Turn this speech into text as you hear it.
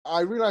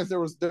I realized there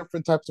was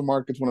different types of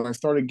markets when I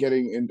started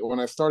getting in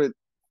when I started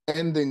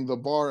ending the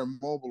bar and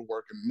mobile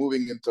work and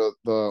moving into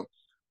the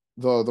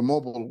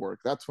mobile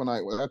work. That's when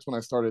I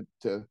started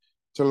to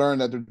learn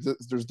that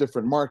there's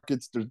different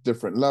markets, there's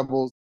different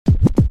levels.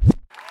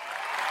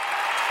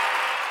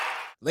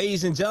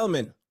 Ladies and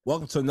gentlemen,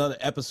 welcome to another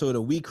episode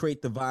of We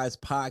Create the Vibes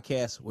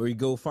podcast, where we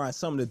go find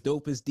some of the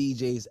dopest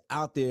DJs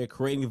out there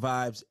creating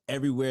vibes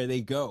everywhere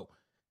they go.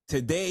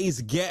 Today's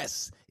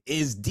guest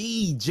is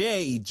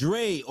DJ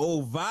Dre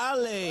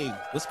Ovalle.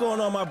 What's going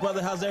on, my brother?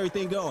 How's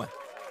everything going?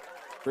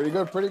 Pretty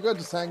good, pretty good.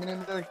 Just hanging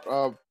in there,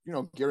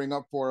 gearing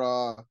up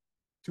for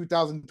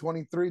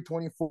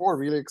 2023-24.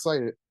 Really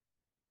excited.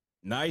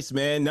 Nice,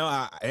 man.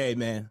 Hey,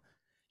 man.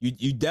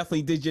 You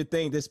definitely did your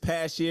thing this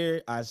past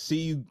year. I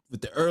see you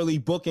with the early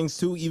bookings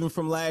too, even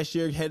from last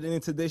year heading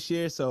into this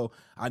year. So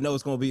I know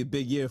it's going to be a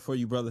big year for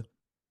you, brother.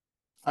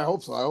 I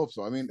hope so. I hope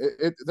so. I mean,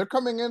 they're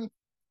coming in.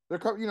 They're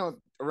coming,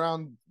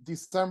 around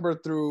December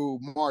through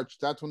March.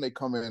 That's when they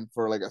come in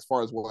for like as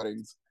far as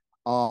weddings.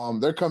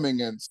 They're coming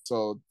in.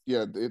 So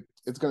yeah,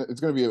 it's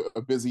gonna be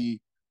a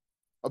busy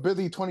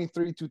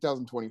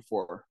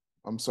 2024.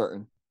 I'm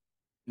certain.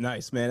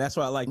 Nice, man. That's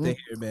what I like to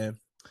hear, man.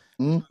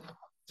 Mm.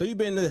 So you've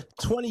been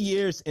 20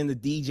 years in the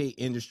DJ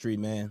industry,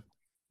 man.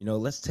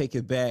 Let's take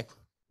it back.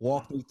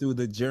 Walk me through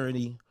the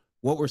journey.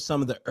 What were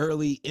some of the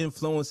early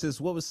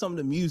influences? What was some of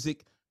the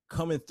music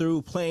coming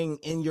through, playing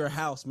in your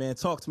house, man?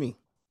 Talk to me.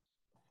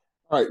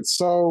 All right.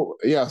 So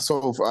yeah,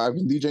 so I've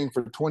been DJing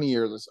for 20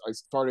 years. I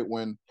started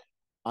when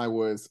I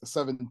was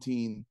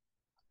 17.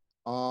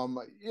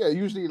 Yeah,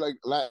 usually like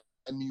Latin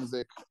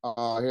music,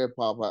 hip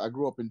hop. I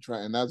grew up in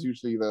Trenton. That's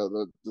usually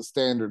the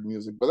standard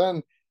music. But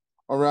then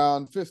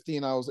around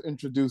 15, I was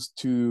introduced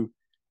to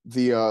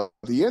the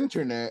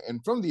internet,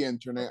 and from the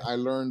internet, I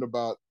learned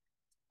about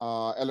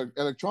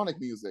electronic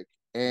music,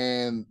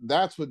 and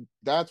that's what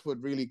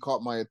really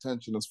caught my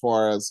attention as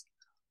far as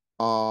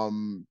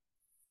um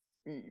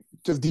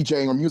just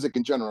DJing or music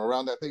in general.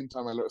 Around that same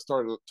time, I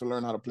started to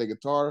learn how to play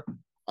guitar.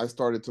 I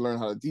started to learn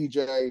how to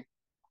DJ.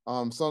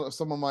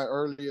 Some of my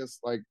earliest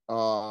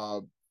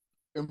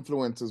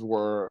influences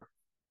were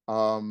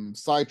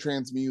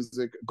psytrance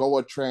music,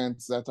 Goa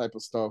trance, that type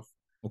of stuff.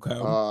 Okay.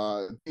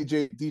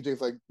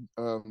 DJs like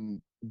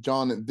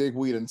John and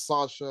Digweed and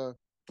Sasha.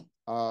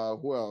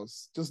 Who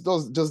else? Just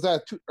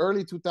that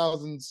early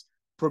 2000s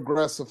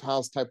progressive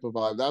house type of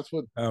vibe. That's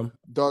what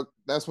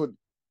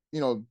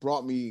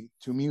brought me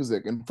to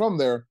music, and from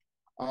there,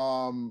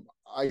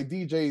 I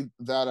DJ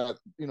that at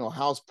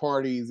house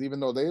parties. Even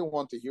though they didn't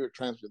want to hear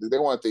trance music, they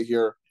wanted to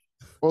hear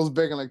what was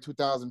big in like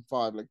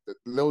 2005, like the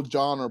Lil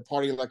Jon or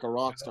Party Like a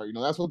Rock Star.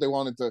 That's what they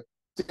wanted to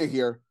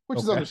hear, which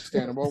is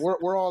understandable.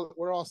 We're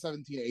all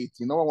 17,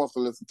 18. No one wants to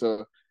listen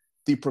to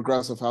deep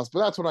progressive house, but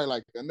that's what I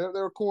like, and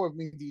they're cool with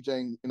me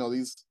DJing.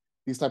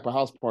 These type of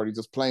house parties,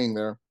 just playing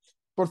there.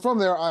 But from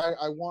there,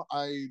 I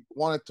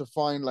wanted to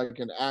find like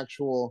an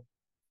actual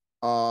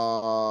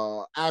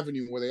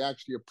avenue where they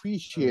actually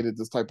appreciated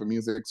this type of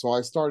music. So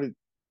I started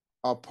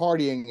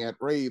partying at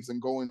raves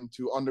and going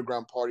to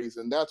underground parties,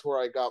 and that's where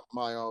I got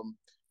my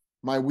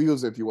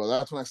wheels, if you will.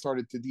 That's when I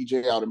started to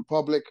DJ out in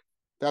public.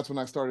 That's when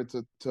I started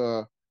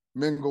to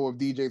mingle with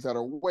DJs that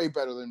are way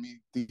better than me,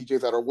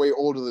 DJs that are way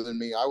older than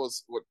me. I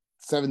was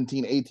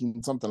 17,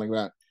 18, something like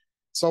that.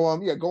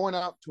 So yeah, going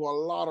out to a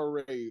lot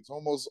of raves,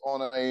 almost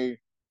on a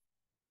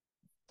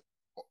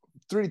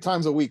 3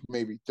 times a week,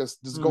 maybe just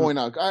going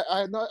out.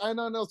 I had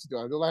nothing else to do.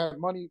 I had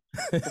money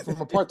from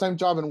a part-time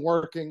job and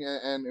working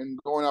and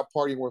going out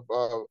partying with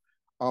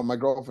my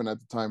girlfriend at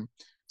the time.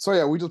 So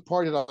yeah, we just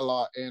partied a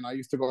lot, and I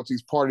used to go to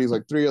these parties,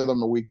 like 3 of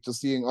them a week,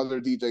 just seeing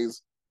other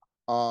DJs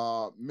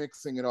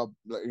mixing it up,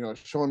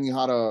 showing me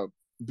how to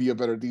be a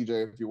better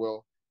DJ, if you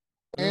will.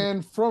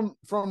 And from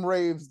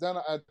raves, then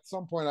at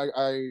some point,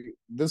 I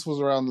this was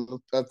around,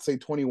 let's say,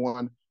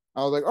 21.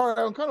 I was like, all right,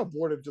 I'm kind of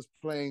bored of just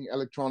playing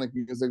electronic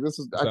music.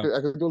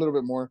 I could do a little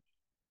bit more.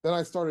 Then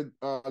I started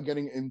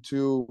getting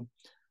into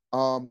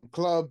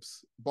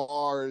clubs,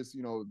 bars,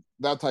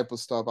 that type of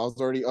stuff. I was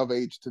already of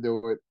age to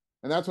do it,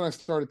 and that's when I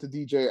started to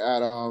DJ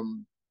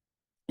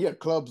at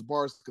clubs,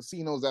 bars,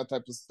 casinos, that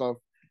type of stuff.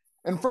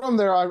 And from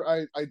there,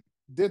 I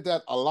did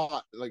that a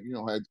lot. Like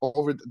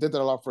did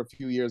that a lot for a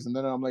few years, and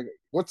then I'm like,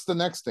 what's the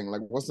next thing?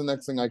 Like, what's the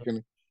next thing I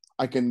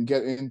can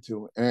get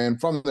into?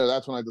 And from there,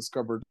 that's when I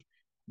discovered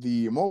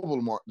the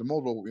mobile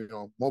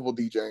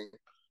DJing.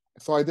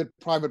 So I did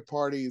private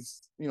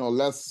parties,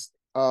 less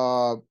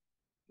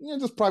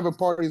just private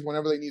parties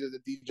whenever they needed a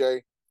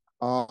DJ.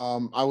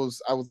 I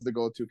was the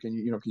go-to. Can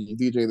you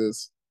DJ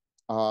this?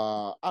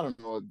 I don't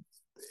know,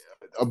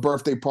 a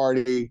birthday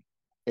party,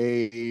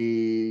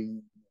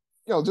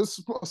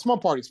 just small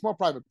parties, small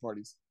private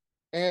parties.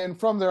 And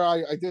from there,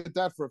 I did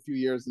that for a few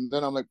years, and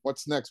then I'm like,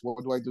 what's next?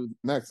 What do I do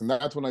next? And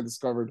that's when I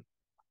discovered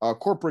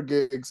corporate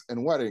gigs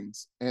and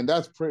weddings, and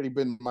that's pretty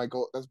been my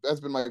goal. That's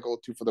been my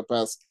go-to for the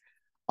past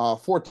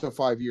 4 to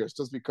 5 years,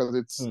 just because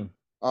it's a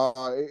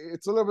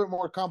little bit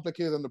more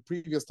complicated than the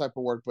previous type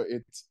of work, but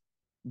it's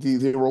the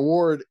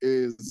reward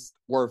is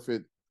worth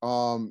it.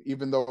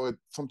 Even though it's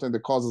something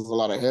that causes a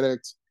lot of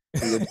headaches,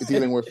 So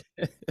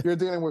you're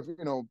dealing with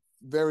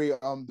very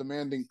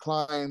demanding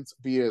clients,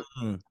 be it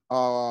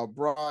Mm.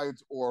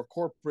 brides or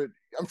corporate.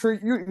 I'm sure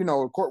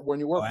when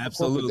you Oh, work for corporate,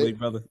 absolutely,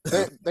 brother.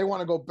 they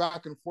want to go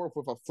back and forth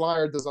with a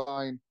flyer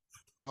design.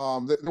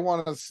 They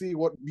want to see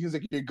what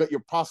music you're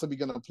possibly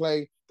going to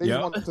play. They just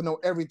Yep. want to know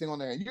everything on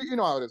there. You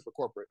know how it is for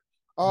corporate.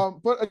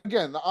 But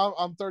again,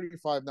 I'm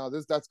 35 now.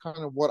 That's kind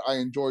of what I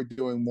enjoy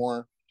doing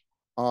more,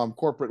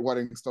 corporate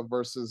wedding stuff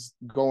versus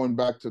going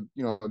back to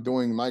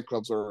doing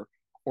nightclubs or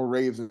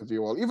raves, if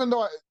you will. Even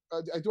though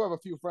I do have a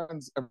few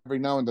friends every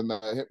now and then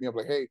that hit me up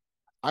like, hey,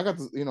 I got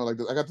this,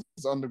 I got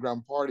this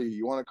underground party.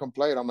 You want to come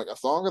play it? I'm like,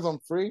 as long as I'm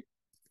free,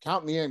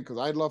 count me in because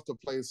I'd love to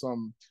play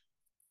some,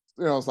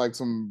 it's like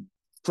some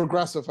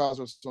progressive house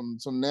or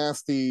some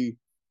nasty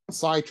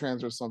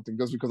psytrance or something.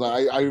 Just because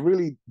I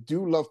really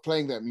do love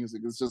playing that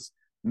music. It's just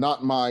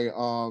not my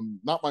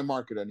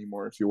market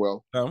anymore, if you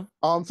will. No.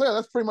 So yeah,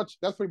 that's pretty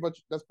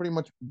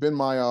much been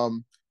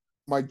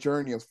my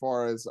journey as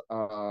far as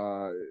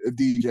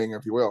DJing,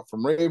 if you will,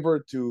 from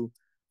raver to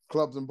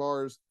clubs and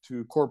bars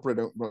to corporate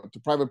to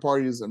private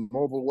parties and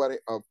mobile wedding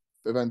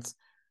events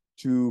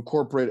to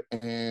corporate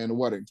and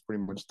weddings.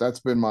 Pretty much that's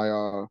been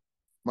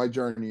my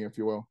journey, if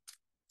you will.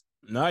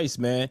 Nice,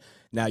 man.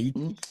 Now you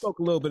Mhm. spoke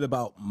a little bit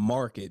about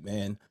market,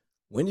 man.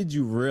 When did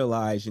you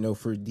realize,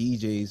 for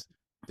DJs,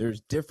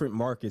 there's different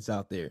markets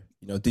out there?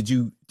 Did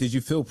you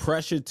feel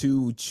pressure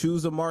to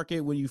choose a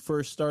market when you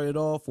first started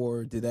off,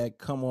 or did that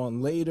come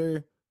on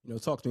later?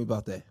 Talk to me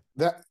about that.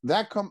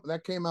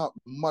 That came out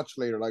much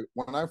later. Like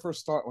when I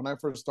first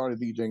started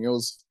DJing, it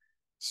was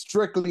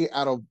strictly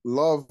out of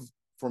love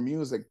for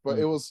music, but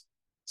Mm. it was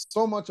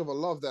so much of a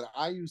love that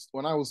I used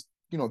when I was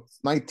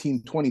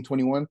 19, 20,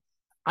 21.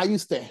 I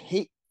used to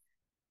hate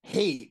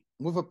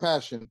with a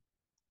passion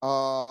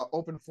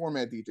open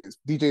format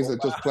DJs Oh, that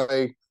just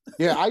play.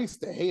 Yeah, I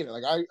used to hate it.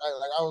 I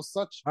was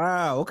such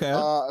wow. Okay. I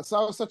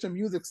was such a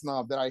music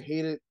snob that I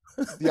hated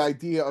the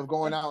idea of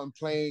going out and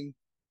playing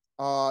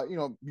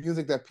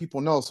music that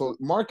people know. So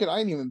market, I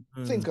didn't even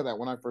Mm, think of that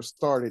when I first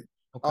started.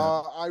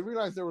 okay. I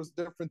realized there was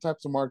different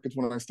types of markets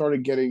when I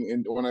started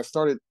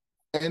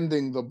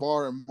ending the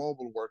bar and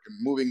mobile work and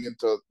moving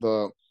into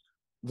the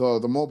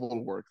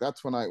mobile work.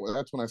 That's when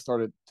I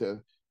started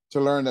to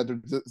learn that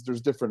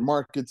there's different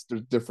markets,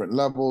 there's different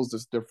levels,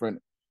 there's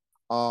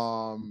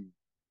um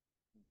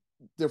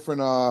different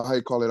how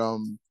you call it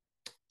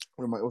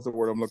what's the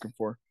word I'm looking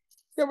for?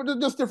 Yeah, but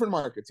just different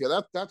markets.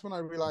 Yeah, that's when I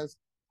realized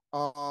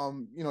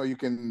you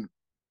can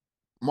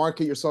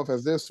market yourself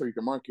as this or you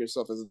can market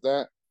yourself as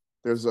that.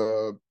 There's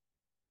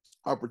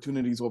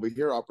opportunities over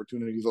here,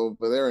 opportunities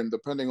over there, and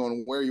depending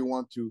on where you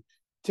want to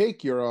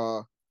take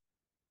your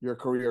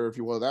career, if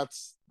you will,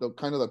 that's the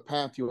kind of the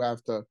path you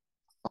have to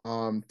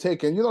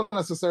take. And you don't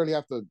necessarily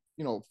have to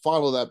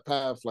follow that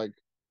path, like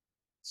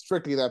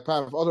strictly that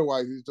path.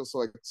 Otherwise, it's just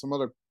like some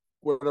other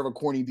whatever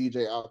corny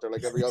DJ out there,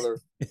 like every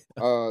other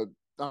I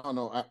don't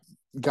know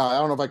guy. I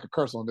don't know if I could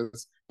curse on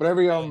this, but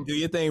every Hey, do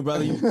your thing,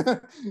 brother. You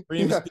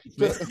freedom of yeah, speech,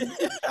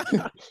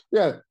 man.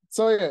 yeah.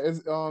 So yeah,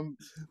 it's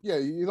yeah,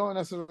 you don't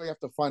necessarily have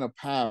to find a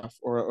path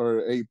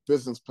or a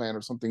business plan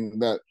or something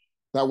that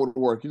would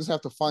work. You just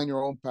have to find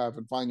your own path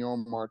and find your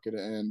own market,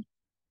 and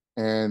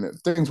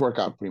things work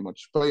out pretty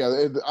much. But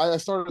yeah, I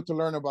started to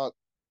learn about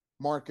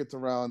markets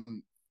around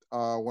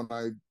when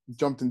I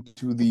jumped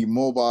into the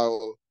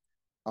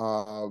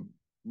uh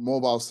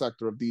mobile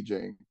sector of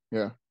DJing.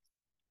 Yeah.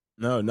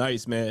 No,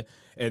 nice, man.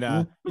 And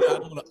Mhm.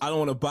 I don't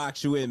want to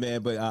box you in,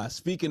 man. But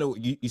speaking of,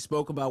 you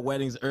spoke about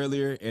weddings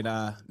earlier, and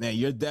man,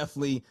 you're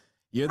the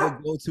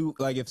go-to.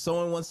 Like, if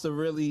someone wants to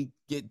really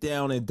get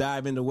down and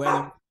dive into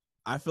weddings,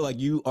 I feel like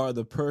you are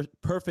the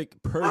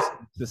perfect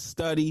person to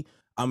study.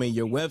 I mean,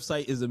 your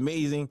website is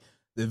amazing.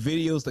 The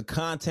videos, the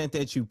content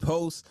that you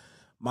post.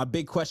 My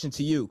big question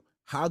to you: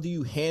 how do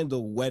you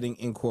handle wedding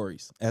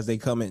inquiries as they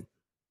come in?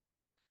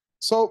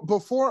 So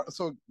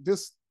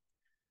this,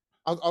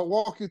 I'll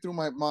walk you through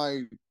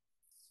my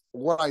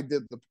what I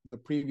did the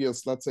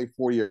previous, let's say,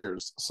 4 years.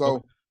 Okay,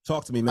 So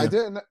talk to me, I man.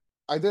 didn't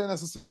I didn't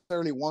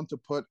necessarily want to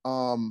put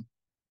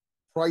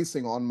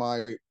pricing on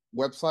my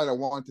website. I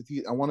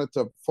wanted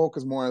to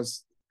focus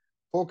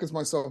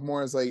myself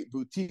more as a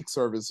boutique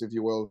service, if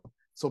you will.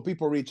 So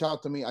people reach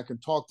out to me, I can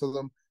talk to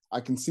them,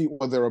 I can see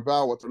what they're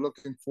about, what they're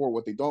looking for,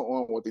 what they don't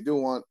want, what they do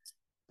want.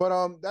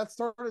 But that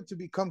started to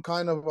become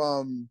kind of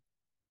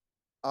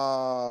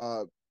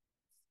I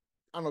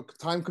don't know,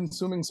 time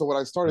consuming. So what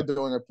I started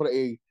doing, I put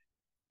a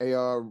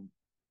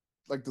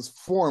like this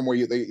form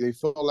where they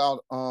fill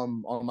out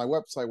on my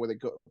website where they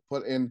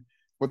put in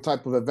what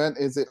type of event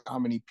is it, how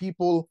many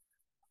people,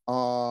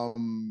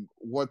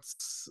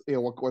 what's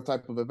what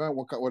type of event,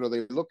 what are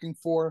they looking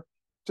for,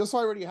 just so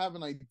I already have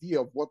an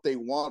idea of what they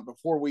want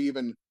before we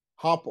even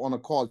hop on a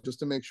call, just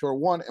to make sure,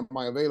 one, am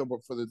I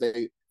available for the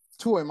day,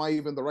 two, am I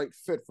even the right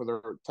fit for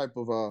their type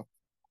of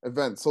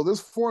event. So this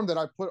form that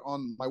I put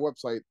on my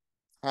website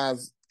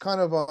has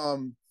kind of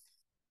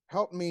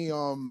helped me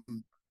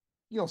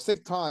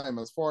save time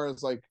as far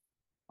as like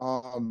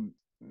um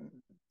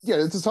yeah,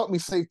 it just helped me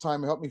save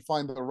time. It helped me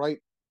find the right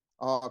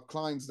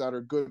clients that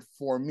are good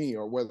for me,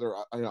 or whether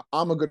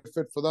I'm a good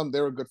fit for them,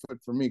 they're a good fit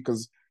for me.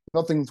 Because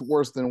nothing's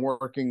worse than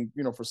working,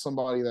 for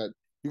somebody that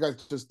you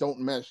guys just don't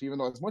mesh. Even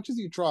though as much as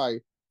you try,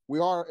 we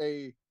are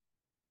a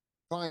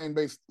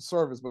client-based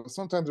service, but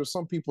sometimes there's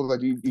some people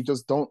that you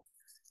just don't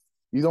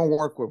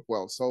work with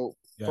well. So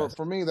Yes.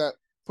 for me, that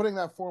putting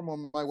that form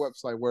on my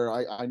website where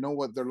I know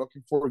what they're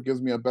looking for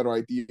gives me a better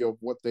idea of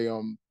what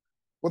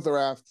they're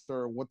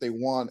after, what they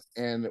want,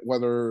 and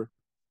whether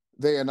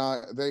them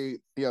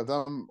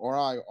or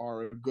I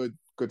are a good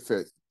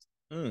fit.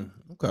 Okay.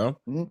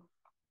 Mm-hmm.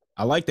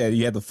 I like that.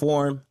 You have the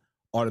form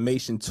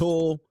automation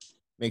tool,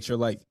 makes your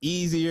life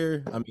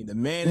easier. I mean, the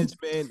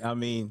management. I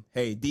mean,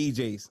 hey,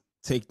 DJs,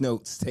 take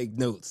notes, take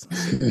notes.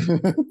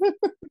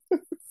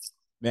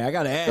 Man, I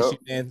gotta ask you,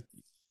 man.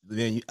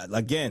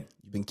 Again,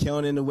 you've been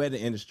killing in the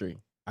wedding industry.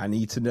 I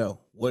need to know,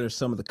 what are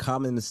some of the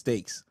common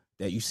mistakes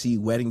that you see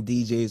wedding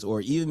DJs,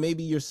 or even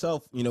maybe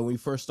yourself, when you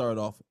first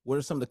started off? What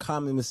are some of the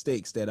common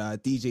mistakes that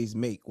DJs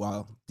make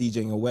while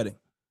DJing a wedding?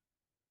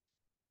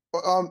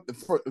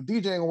 For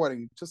DJing a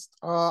wedding, just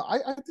I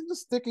think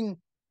just sticking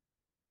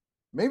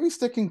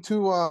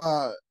too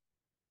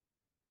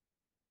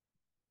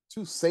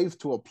safe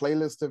to a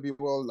playlist, if you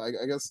will. Like,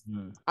 I guess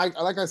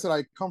like I said,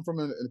 I come from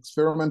an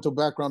experimental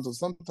background, so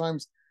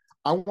sometimes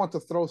I want to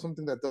throw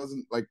something that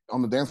doesn't, like,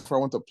 on the dance floor. I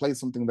want to play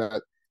something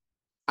that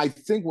I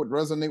think would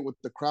resonate with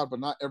the crowd, but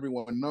not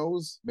everyone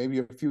knows. Maybe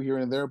a few here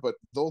and there, but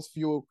those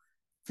few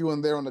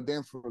and there on the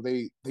dance floor,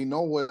 they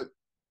know what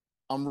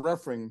I'm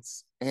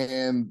referencing,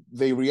 and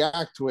they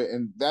react to it,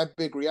 and that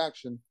big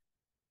reaction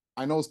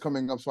I know is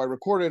coming up. So I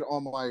record it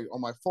on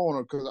my phone,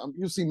 or because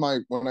you see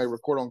when I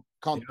record on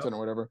content or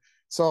whatever.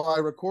 So I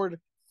record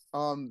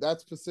that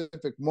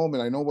specific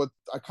moment. I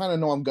kind of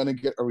know I'm gonna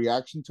get a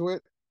reaction to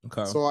it.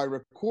 Okay. So I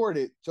record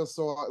it just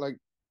so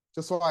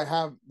I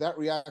have that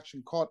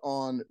reaction caught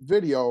on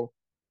video,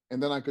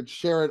 and then I could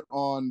share it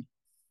on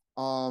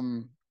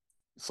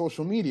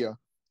social media.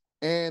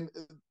 And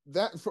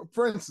that,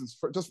 for instance,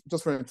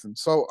 just for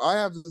instance, so I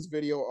have this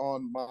video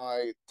on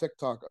my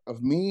TikTok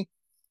of me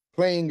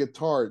playing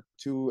guitar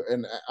to,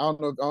 and I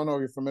don't know if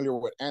you're familiar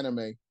with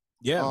anime.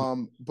 Yeah.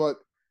 But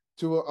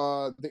to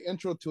the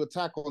intro to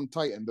Attack on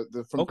Titan, from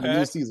the Okay.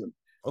 new season.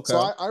 Okay. So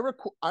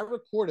I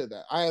recorded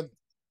that. I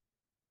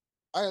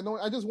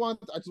just want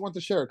to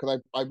share it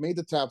because I made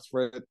the tabs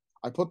for it.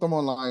 I put them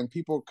online.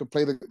 People could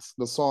play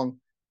the song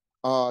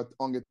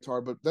on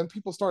guitar, but then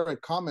people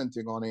started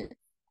commenting on it,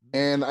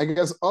 and I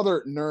guess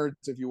other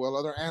nerds, if you will,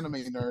 other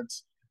anime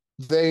nerds,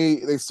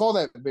 they saw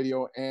that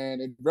video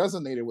and it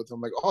resonated with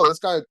them. Like, oh, this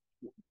guy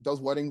does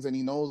weddings and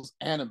he knows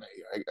anime,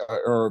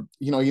 or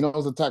he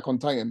knows Attack on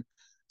Titan.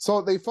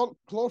 So they felt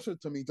closer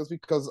to me just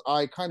because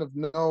I kind of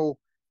know,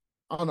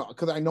 I don't know,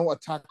 because I know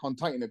Attack on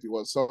Titan, if you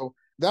will. So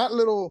that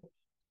little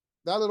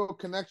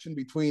connection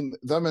between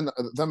them and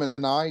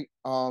I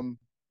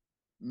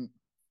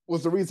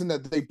was the reason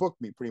that they booked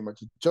me, pretty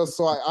much. Just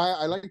so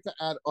I like to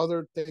add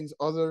other things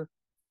other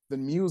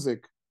than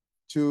music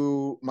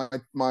to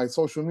my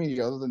social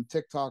media, other than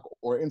TikTok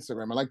or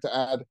Instagram. I like to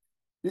add.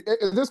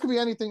 This could be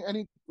anything,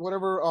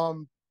 whatever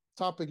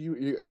topic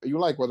you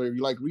like. Whether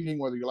you like reading,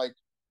 whether you like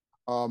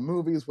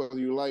movies, whether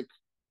you like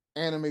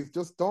anime.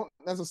 Just don't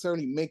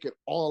necessarily make it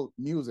all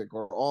music,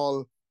 or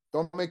all.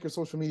 Don't make your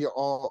social media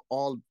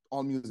all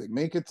music.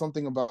 Make it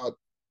something about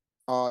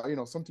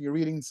something you're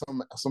reading,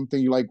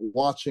 something you like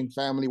watching,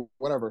 family,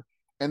 whatever,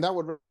 and that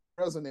would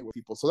resonate with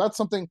people. So that's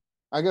something,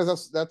 I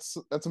guess that's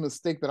a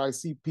mistake that I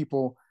see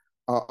people,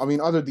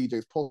 other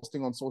DJs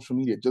posting on social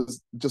media,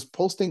 just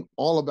posting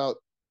all about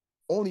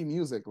only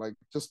music. Like,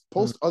 just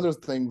post other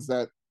things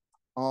that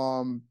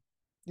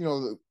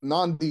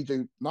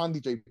non-DJ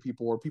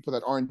people, or people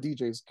that aren't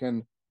DJs,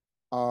 can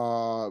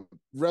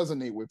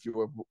resonate with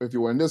you, if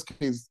you were, in this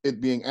case,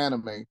 it being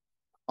anime.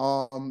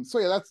 So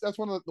yeah, that's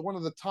one of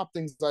the top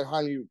things I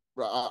highly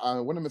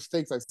one of the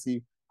mistakes I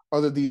see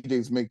other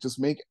DJs make. Just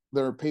make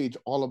their page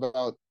all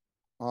about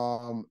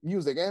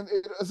music, and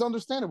it's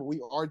understandable.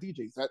 We are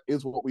DJs; that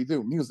is what we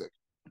do, music.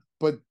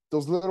 But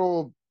those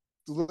little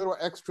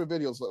extra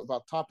videos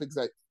about topics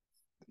that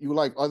you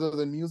like other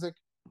than music,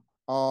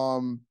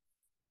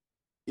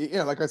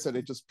 yeah, like I said,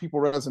 it just, people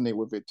resonate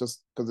with it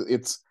just because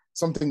it's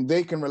something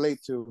they can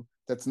relate to.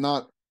 That's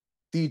not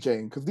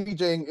DJing, because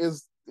DJing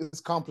is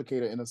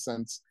complicated in a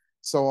sense.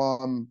 So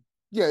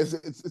yeah,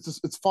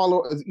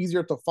 it's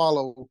easier to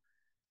follow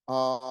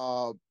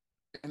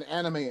an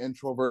anime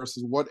intro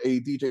versus what a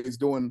DJ is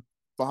doing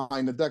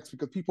behind the decks,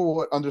 because people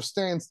would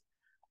understand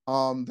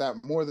that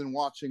more than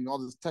watching all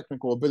this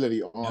technical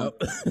ability on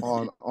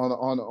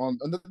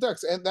on the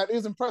decks. And that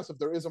is impressive.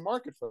 There is a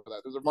market for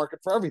that. There's a market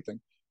for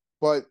everything.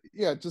 But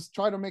yeah, just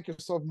try to make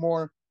yourself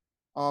more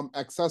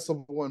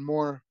accessible and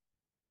more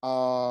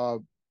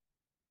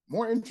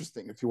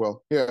interesting, if you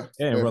will. Yeah.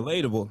 Yeah,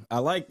 relatable. I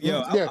like,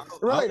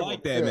 I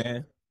like that,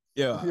 man.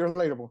 Yeah, you're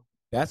relatable.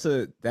 That's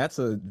a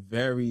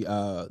very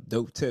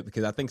dope tip,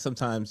 because I think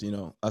sometimes,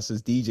 us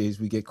as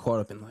DJs, we get caught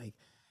up in, like,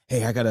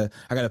 hey, I gotta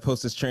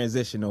post this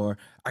transition, or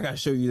I gotta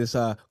show you this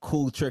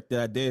cool trick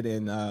that I did,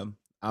 and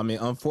I mean,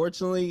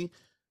 unfortunately,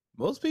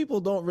 most people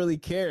don't really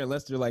care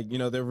unless they're like,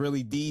 they're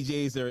really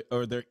DJs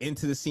or they're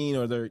into the scene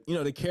or they're,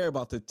 they care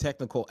about the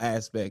technical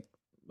aspect.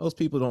 Most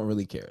people don't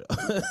really care,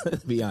 though,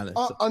 to be honest.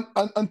 So,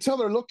 Until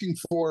they're looking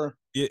for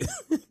yeah.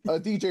 a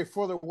DJ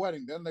for their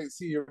wedding. Then they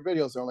see your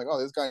videos. They're like, oh,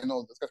 this guy's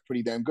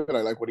pretty damn good.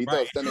 I like what he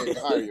Right. does. Then they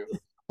hire you.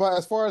 But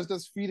as far as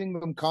just feeding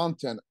them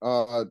content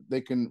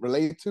they can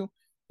relate to,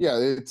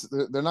 yeah,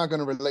 they're not going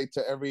to relate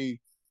to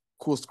every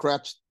cool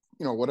scratch,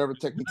 whatever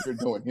technique you're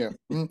doing. Yeah.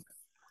 Mm-hmm.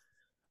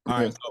 All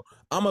Yeah. right. So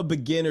I'm a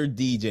beginner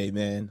DJ,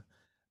 man.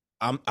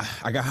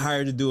 I got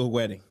hired to do a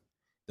wedding.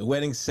 The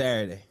wedding's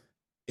Saturday.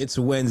 It's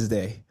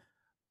Wednesday.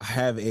 I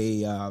have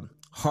a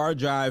hard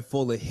drive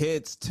full of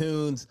hits,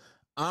 tunes.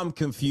 I'm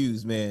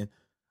confused, man.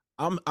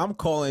 I'm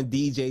calling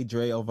DJ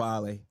Dre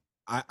Ovalle.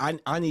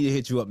 I need to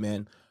hit you up,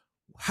 man.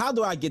 How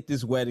do I get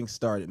this wedding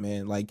started,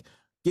 man? Like,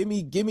 give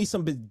me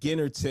some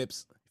beginner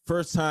tips.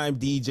 First time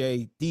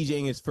DJing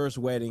his first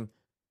wedding.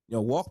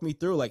 Walk me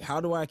through. Like,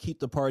 how do I keep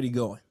the party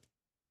going?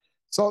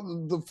 So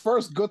the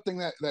first good thing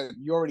that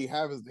you already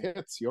have is the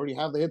hits. You already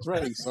have the hits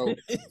ready. So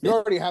you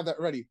already have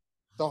that ready.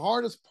 The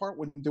hardest part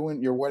when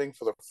doing your wedding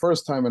for the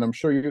first time, and I'm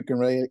sure you can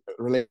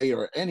relate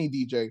or any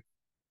DJ,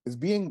 is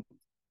being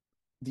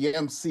the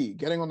MC,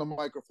 getting on the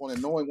microphone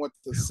and knowing what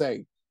to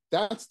say.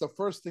 That's the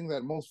first thing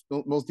that most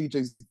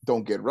DJs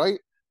don't get right.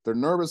 They're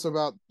nervous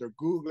about. They're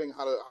googling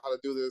how to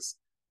do this,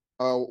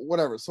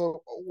 whatever.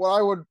 So what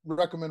I would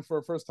recommend for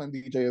a first time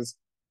DJ is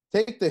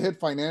take the hit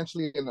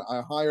financially and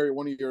hire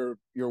one of your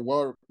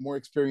more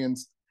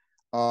experienced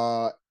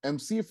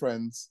MC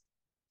friends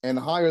and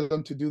hire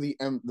them to do the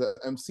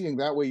MCing.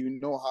 That way, you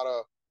know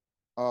how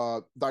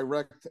to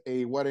direct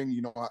a wedding.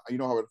 You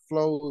know how it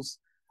flows.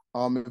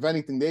 If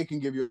anything, they can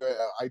give you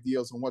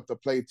ideas on what to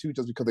play too,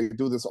 just because they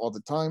do this all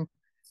the time.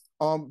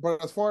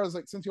 But as far as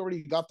like, since you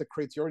already got the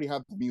crates, you already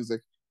have the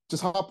music,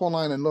 just hop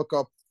online and look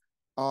up,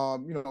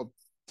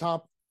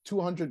 top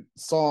 200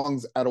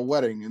 songs at a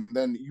wedding, and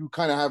then you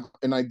kind of have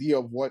an idea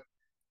of what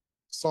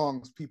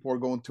songs people are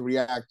going to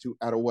react to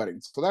at a wedding.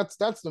 So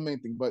that's the main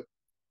thing. But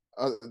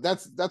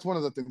that's one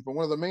of the things. But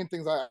one of the main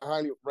things I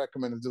highly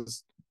recommend is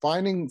just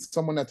finding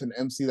someone that's an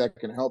MC that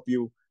can help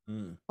you.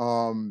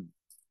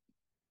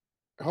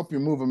 Help you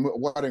move a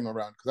wedding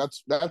around,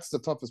 because that's the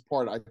toughest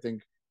part, I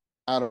think,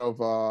 out of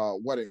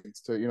weddings,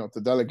 to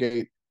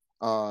delegate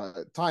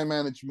time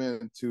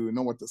management, to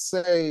know what to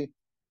say,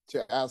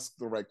 to ask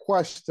the right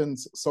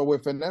questions. So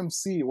with an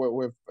MC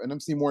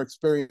more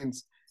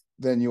experienced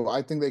than you,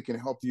 I think they can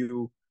help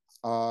you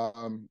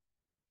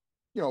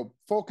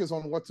focus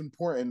on what's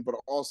important, but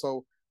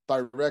also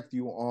direct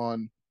you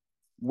on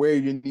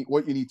what you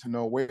need to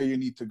know, where you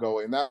need to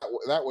go. And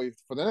that way,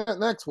 for the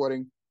next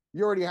wedding,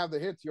 you already have the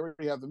hits, you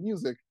already have the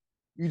music.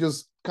 You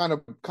just kind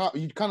of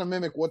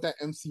mimic what that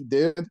MC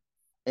did,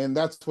 and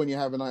that's when you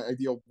have an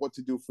idea of what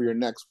to do for your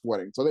next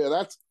wedding. So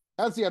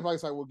that's the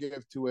advice I will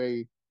give to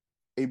a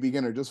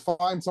beginner. Just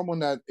find someone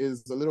that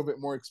is a little bit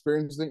more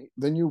experienced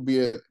than you, be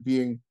it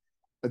being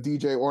a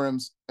DJ or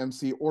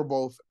MC or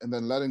both, and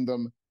then letting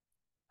them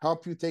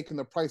help you taking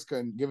the price cut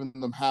and giving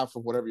them half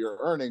of whatever you're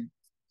earning.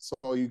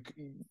 So you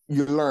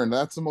learn.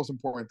 That's the most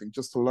important thing,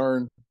 just to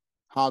learn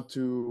how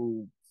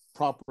to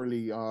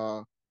properly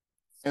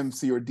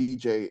MC or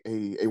DJ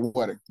a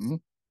wedding. Mm-hmm.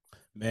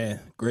 Man,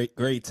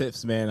 great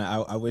tips, man.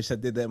 I wish I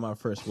did that in my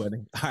first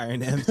wedding.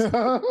 Hiring MC.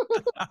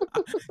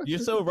 You're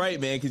so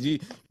right, man. Because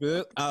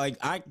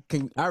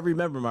I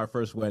remember my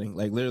first wedding,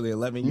 like literally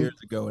 11 years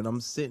ago, and I'm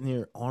sitting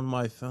here on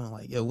my phone,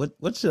 like, yo,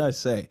 what should I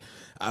say?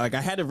 I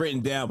had it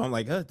written down. But I'm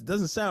like, it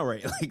doesn't sound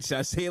right. Like, should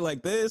I say it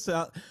like this?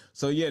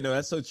 So yeah, no,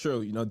 that's so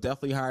true.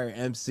 Definitely hire an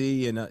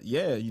MC, and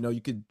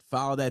you could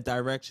follow that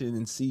direction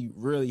and see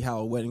really how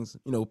a wedding's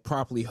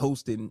properly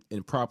hosted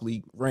and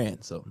properly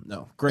ran. So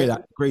no, great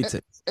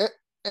tips.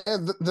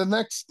 And the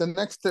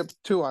next tip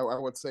too, I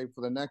would say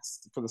for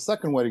the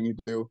second wedding you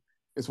do,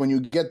 is when you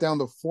get down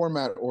the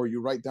format, or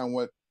you write down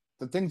what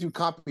the things you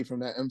copied from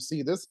that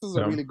MC. This is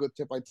a really good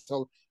tip I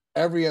tell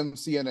every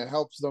MC, and it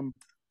helps them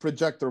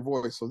project their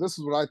voice. So this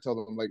is what I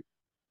tell them: like,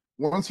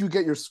 once you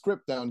get your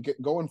script down,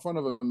 go in front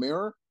of a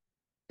mirror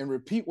and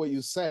repeat what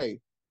you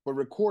say, but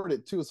record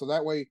it too, so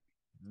that way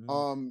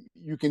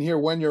you can hear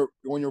when your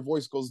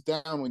voice goes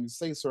down when you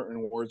say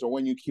certain words, or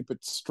when you keep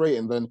it straight,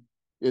 and then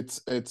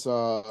it's what's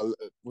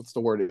the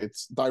word?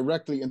 It's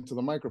directly into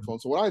the microphone.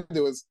 So what I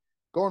do is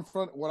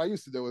what I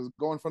used to do is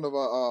go in front of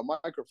a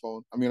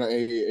microphone. I mean,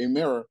 a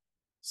mirror.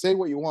 Say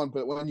what you want,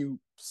 but when you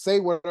say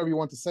whatever you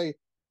want to say,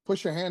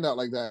 push your hand out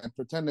like that and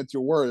pretend it's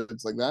your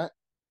words like that.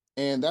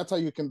 And that's how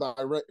you can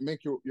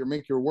make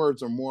your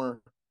words, or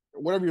more,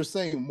 whatever you're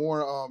saying,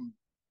 more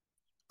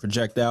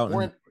project out.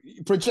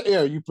 You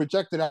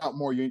project it out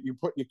more. You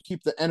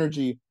keep the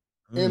energy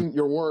in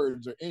your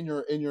words, or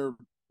in your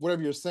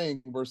whatever you're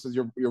saying, versus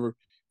your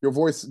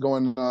voice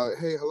going,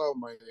 hey, hello,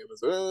 my name is,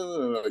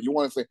 you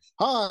want to say,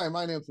 hi,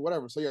 my name's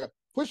whatever. So yeah,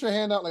 push your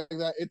hand out like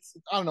that.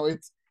 I don't know,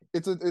 it's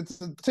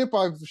a tip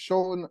I've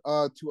shown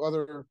to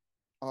other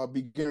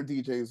beginner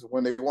DJs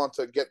when they want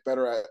to get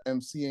better at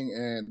MCing,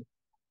 and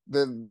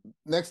the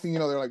next thing you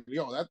know, they're like,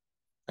 yo,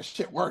 that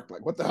shit worked.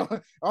 Like, what the hell?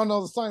 I don't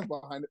know the science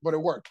behind it, but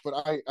it worked. But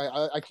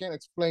I can't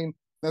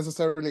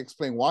necessarily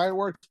explain why it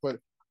worked. But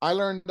I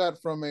learned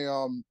that from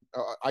a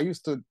I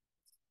used to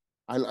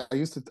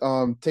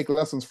take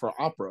lessons for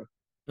opera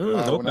when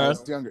I Okay.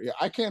 was younger. Yeah,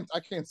 I can't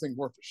sing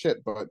worth a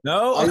shit, but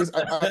No.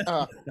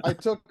 I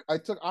took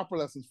opera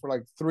lessons for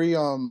like 3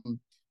 or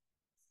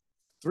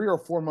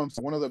 4 months.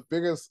 One of the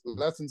biggest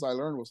lessons I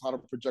learned was how to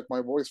project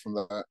my voice from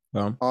that.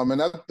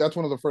 And that's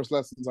one of the first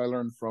lessons I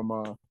learned from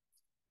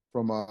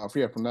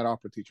that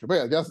opera teacher. But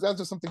yeah, that's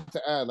just something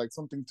to add, like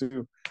something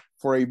to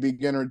for a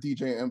beginner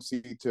DJ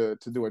MC to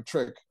do a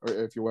trick, or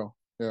if you will.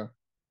 Yeah.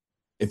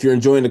 If you're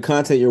enjoying the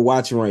content you're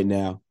watching right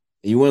now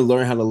and you want to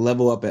learn how to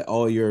level up at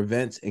all your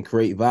events and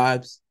create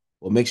vibes,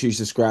 well, make sure you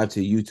subscribe to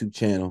the YouTube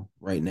channel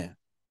right now.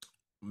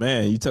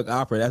 Man, you took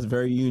opera. That's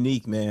very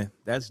unique, man.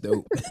 That's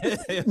dope.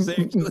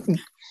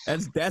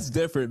 That's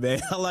different,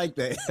 man. I like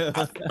that.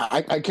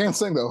 I can't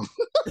sing though.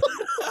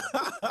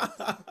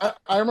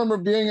 I remember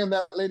being in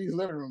that lady's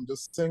living room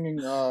just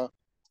singing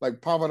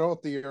like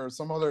Pavarotti or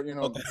some other,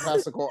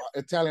 classical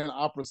Italian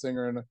opera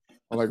singer, and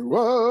I'm like,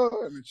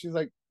 whoa, and she's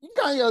like, you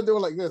gotta do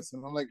it like this,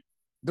 and I'm like,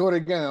 do it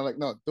again. I'm like,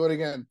 no, do it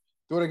again,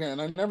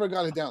 and I never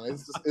got it down.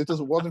 It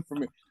just wasn't for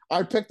me.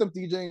 I picked up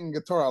DJing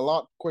guitar a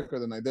lot quicker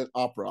than I did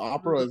opera.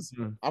 Opera's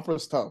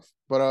tough,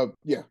 but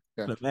yeah.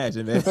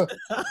 Imagine, man.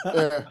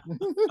 Yeah.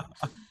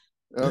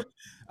 Yep.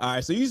 All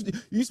right, so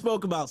you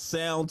spoke about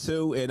sound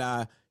too, and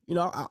I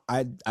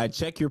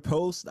check your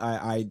posts.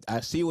 I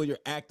see what you're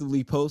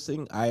actively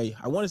posting. I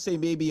want to say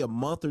maybe a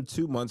month or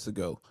 2 months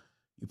ago,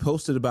 you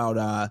posted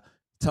about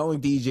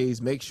telling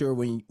DJs make sure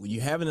when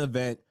you have an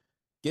event,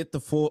 get the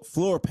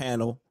floor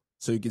panel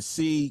so you can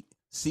see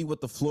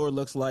what the floor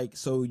looks like,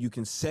 so you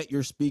can set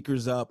your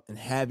speakers up and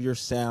have your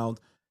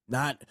sound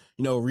not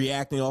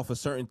reacting off of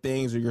certain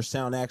things, or your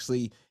sound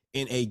actually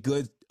in a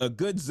good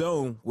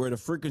zone where the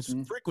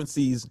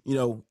frequencies,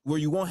 where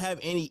you won't have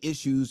any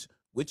issues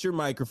with your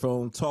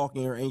microphone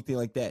talking or anything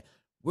like that.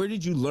 Where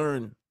did you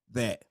learn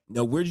that?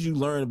 Where did you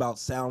learn about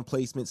sound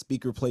placement,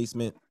 speaker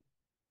placement?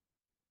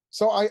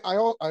 So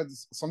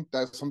that's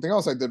something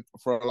else I did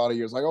for a lot of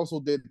years. I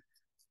also did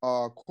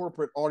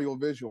corporate audio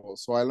visuals.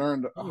 So I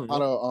learned how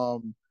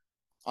to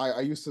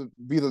I used to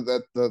be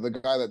the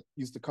guy that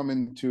used to come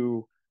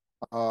into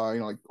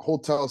like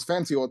hotels,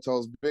 fancy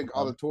hotels, big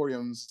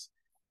auditoriums,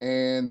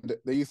 and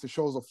they used to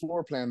show us a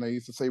floor plan. They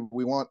used to say,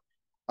 we want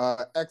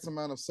X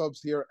amount of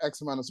subs here,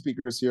 X amount of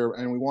speakers here,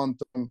 and we want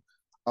them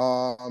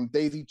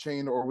daisy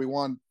chained, or we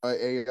want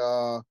we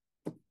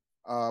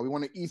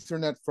want an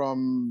Ethernet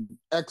from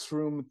X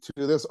room to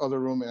this other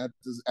room at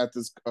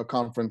this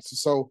conference.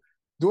 So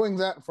doing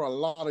that for a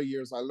lot of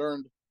years, I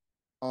learned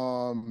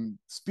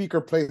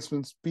speaker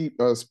placement,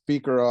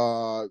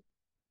 speaker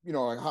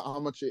like how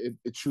much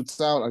it shoots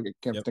out. I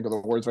can't think of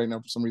the words right now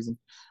for some reason.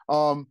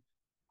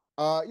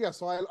 Yeah,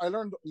 so I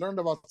learned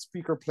about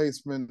speaker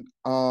placement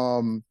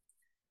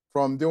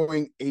from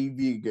doing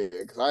AV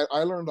gigs.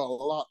 I learned a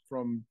lot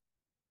from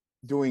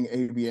doing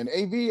AV, and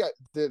AV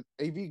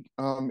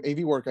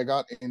work I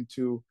got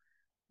into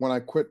when I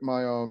quit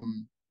my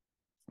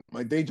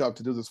day job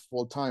to do this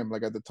full time.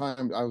 Like at the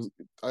time,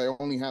 I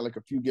only had like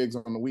a few gigs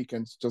on the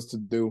weekends just to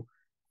do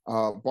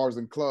bars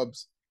and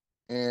clubs,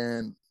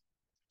 and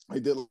I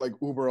did like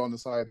Uber on the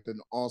side,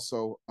 and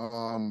also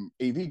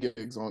AV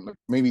gigs on like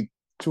maybe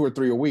 2 or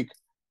 3 a week.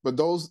 But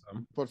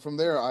from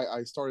there,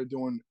 I started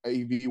doing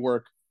AV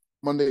work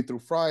Monday through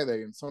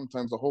Friday, and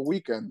sometimes the whole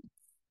weekend.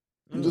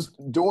 And just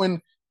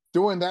doing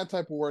that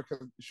type of work has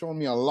shown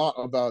me a lot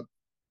about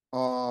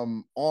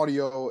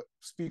audio,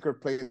 speaker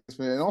placement,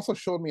 and also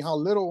showed me how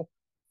little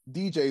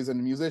DJs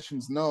and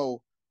musicians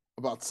know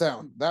about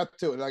sound. That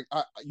too, like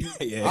I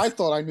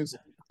thought I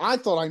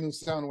knew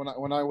sound when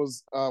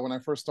I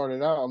first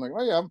started out. I'm like,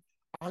 oh yeah,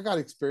 I got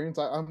experience.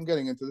 I'm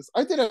getting into this.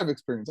 I did have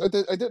experience.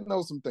 I did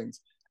know some things,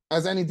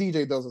 as any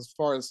DJ does as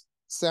far as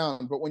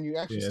sound. But when you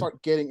actually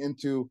start getting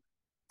into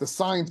the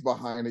science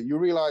behind it, you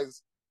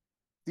realize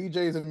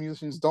DJs and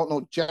musicians don't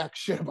know jack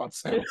shit about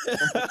sound.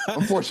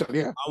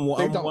 Unfortunately, yeah, I'm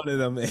one of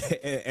them,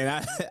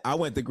 and I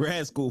went to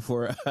grad school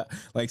for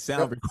like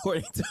sound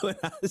recording too, and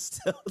I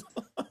still.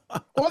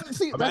 Well,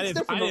 see, that's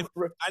different.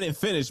 I didn't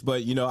finish,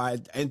 but I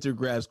entered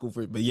grad school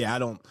for. But yeah, I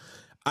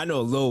know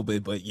a little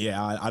bit, but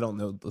yeah, I don't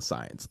know the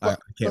science. But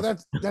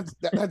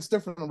that's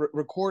different.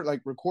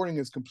 Recording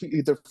is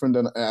completely different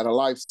than at a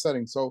live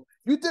setting. So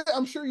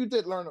I'm sure you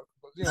did learn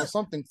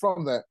something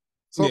from that.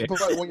 So, yeah.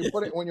 But when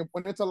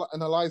it's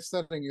in a live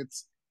setting,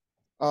 it's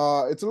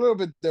a little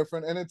bit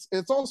different, and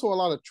it's also a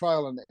lot of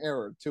trial and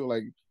error too.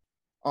 Like,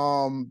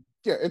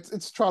 yeah,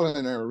 it's trial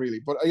and error really.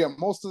 But yeah,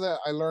 most of that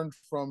I learned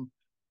from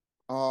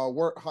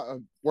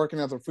working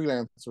as a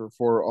freelancer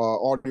for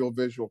audio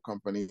visual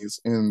companies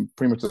in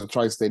pretty much the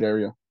tri-state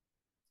area.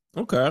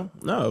 Okay,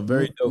 no,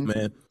 very dope,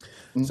 man.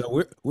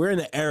 So we're in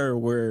an era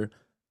where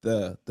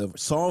the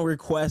song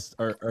requests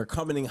are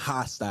coming in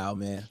hostile,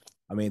 man.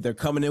 I mean, they're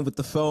coming in with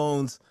the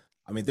phones.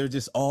 I mean, they're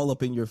just all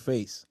up in your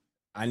face.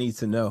 I need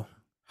to know,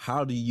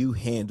 how do you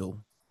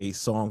handle a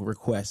song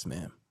request,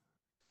 man?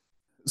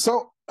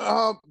 So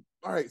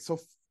all right. So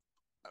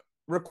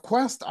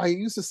request, I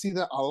used to see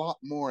that a lot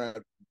more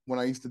at when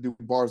I used to do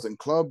bars and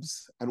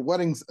clubs. At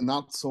weddings,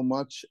 not so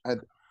much.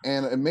 And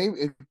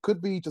it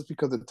could be just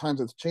because the times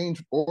have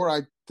changed, or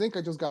I think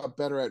I just got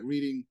better at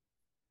reading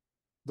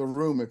the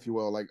room, if you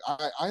will. Like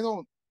I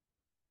don't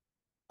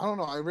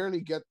know. I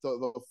rarely get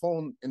the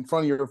phone in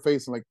front of your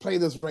face and like play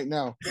this right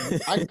now.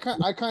 I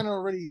kind of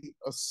already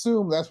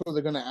assume that's what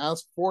they're gonna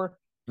ask for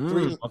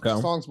three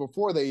Okay. songs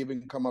before they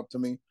even come up to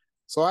me.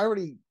 So I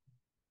already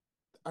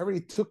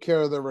took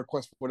care of the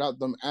request without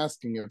them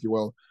asking, if you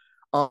will.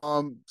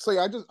 So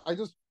yeah,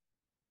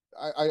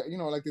 you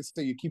know, like they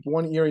say, you keep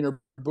one ear in your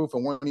booth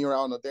and one ear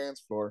out on the dance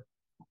floor,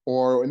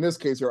 or in this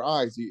case, your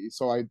eyes.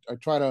 So I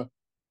try to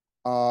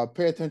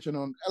pay attention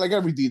on, like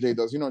every DJ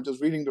does, you know,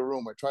 just reading the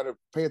room. I try to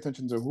pay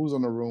attention to who's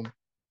on the room,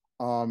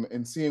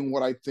 and seeing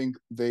what I think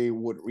they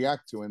would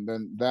react to, and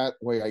then that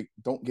way I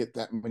don't get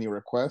that many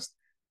requests.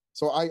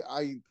 So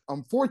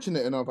I'm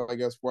fortunate enough, I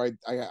guess, where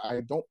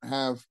I don't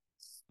have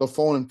the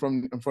phone in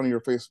front of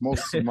your face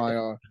most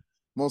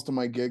of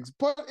my gigs.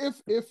 But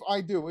if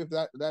I do, if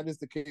that is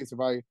the case,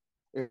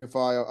 if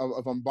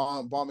I'm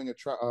bombing a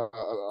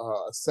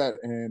set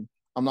and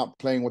I'm not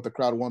playing what the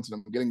crowd wants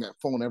and I'm getting that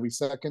phone every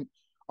second,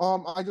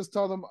 I just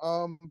tell them,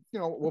 you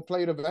know, I'll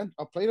play it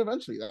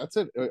eventually. That's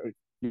it.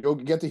 You'll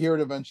get to hear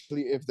it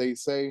eventually. If they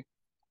say,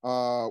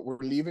 we're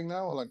leaving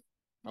now, I'm like,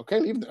 okay,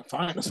 leave.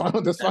 Fine, that's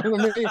fine. That's fine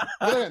with me.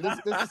 But again,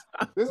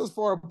 this is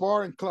for a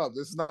bar and club.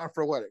 This is not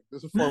for a wedding.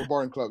 This is for a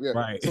bar and club. Yeah.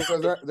 Right. So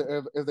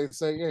if they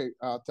say, hey,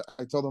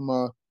 I tell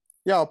them,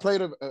 yeah, I'll play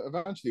it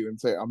eventually, and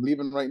say I'm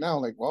leaving right now.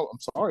 Like, well, I'm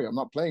sorry, I'm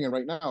not playing it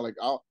right now. Like,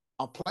 I'll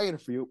play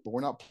it for you, but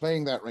we're not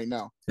playing that right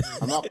now.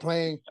 I'm not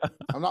playing.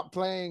 I'm not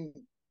playing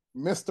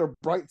Mr.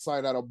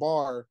 Brightside at a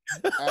bar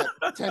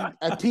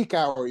at peak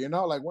hour. You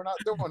know, like we're not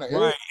doing that.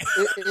 Right.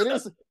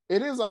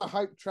 It is a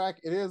hype track.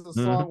 It is a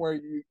song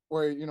Mhm.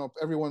 where you know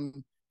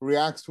everyone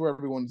reacts to,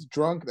 everyone's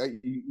drunk. That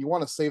you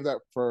want to save that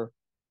for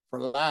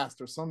last,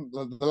 or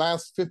the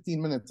last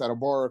 15 minutes at a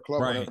bar or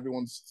club when Right.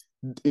 everyone's,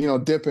 you know,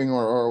 dipping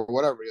or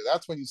whatever.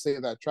 That's when you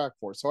save that track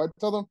for. So I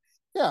tell them,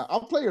 yeah,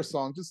 I'll play your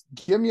song. Just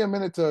give me a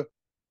minute to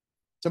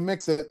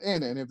mix it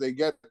in. And if they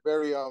get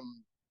very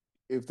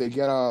if they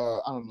get I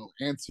don't know,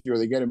 antsy, or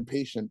they get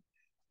impatient,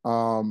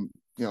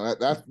 you know,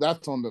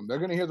 that's on them. They're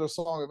gonna hear the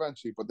song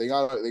eventually, but they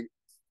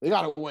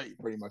gotta wait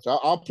pretty much.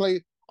 I'll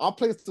play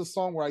the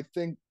song where I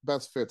think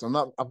best fits. I'm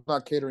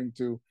not catering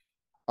to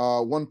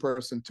one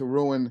person to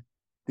ruin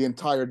the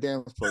entire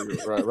dance floor.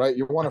 Right.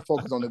 You want to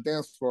focus on the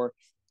dance floor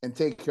and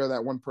take care of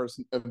that one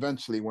person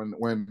eventually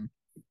when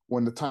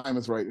the time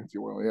is right, if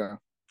you will. Yeah.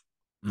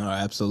 No,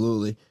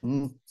 absolutely.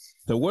 Mm.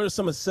 So, what are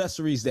some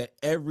accessories that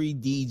every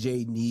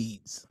DJ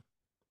needs?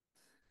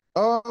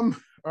 All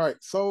right.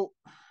 So,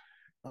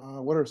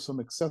 what are some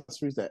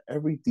accessories that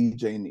every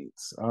DJ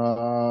needs?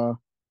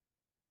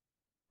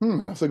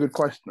 That's a good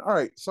question. All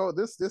right. So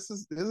this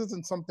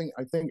isn't something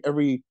I think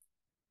every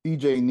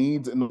DJ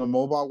needs in the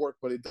mobile work,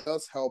 but it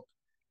does help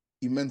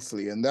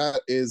immensely, and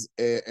that is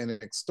an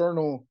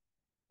external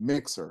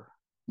mixer.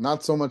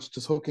 Not so much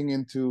just hooking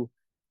into,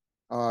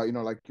 you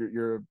know, like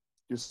your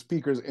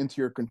speakers into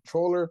your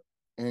controller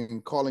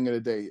and calling it a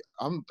day.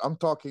 I'm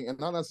talking, and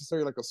not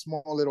necessarily like a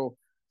small little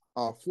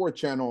 4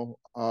 channel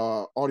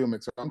audio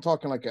mixer. I'm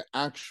talking like an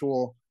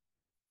actual.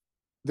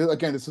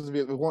 Again, this is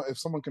if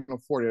someone can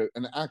afford it,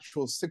 an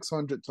actual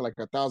 $600 to like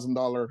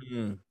 $1,000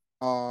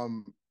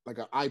 Mm. like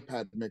an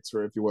iPad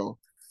mixer, if you will.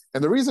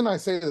 And the reason I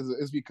say this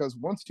is because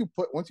once you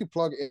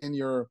plug in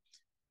your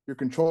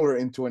controller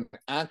into an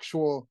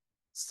actual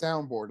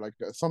soundboard, like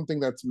something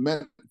that's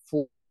meant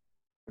for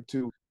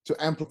to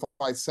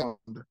amplify sound,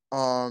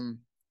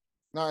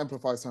 not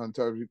amplify sound,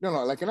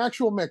 no, like an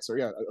actual mixer.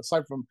 Yeah,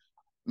 aside from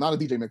not a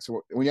DJ mixer,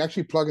 when you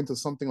actually plug into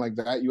something like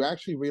that, you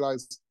actually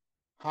realize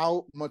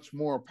how much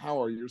more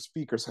power your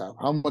speakers have,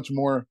 how much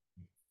more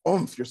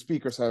oomph your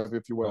speakers have,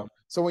 if you will.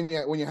 So when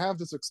you have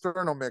this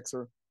external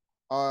mixer,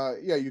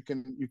 yeah, you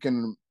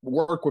can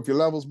work with your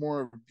levels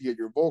more, be it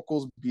your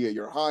vocals, be it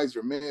your highs,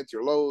 your mids,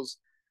 your lows.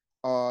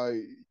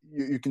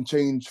 You can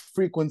change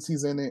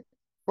frequencies in it,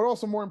 but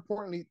also more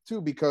importantly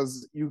too,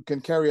 because you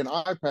can carry an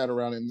iPad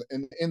around,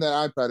 and in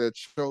that iPad it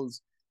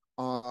shows,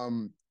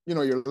 you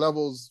know, your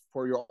levels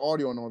for your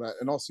audio and all that,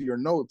 and also your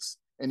notes,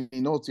 any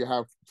notes you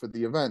have for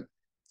the event.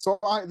 So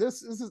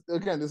this is,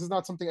 again, this is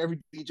not something every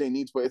DJ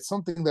needs, but it's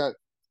something that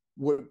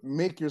would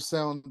make your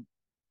sound,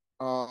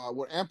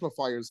 would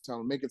amplify your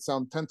sound, make it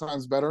sound 10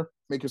 times better,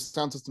 make your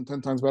sound system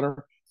 10 times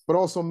better, but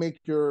also make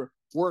your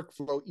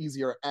workflow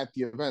easier at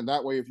the event.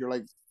 That way, if you're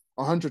like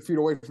 100 feet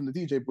away from the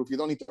DJ booth, you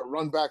don't need to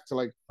run back to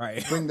like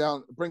Right. bring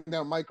down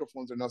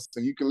microphones or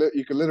nothing. You can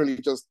literally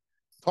just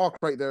talk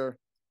right there,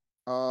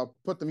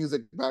 put the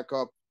music back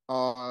up,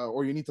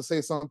 or you need to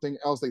say something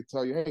else. They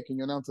tell you, hey, can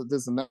you announce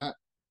this and that?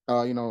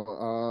 You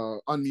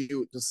know,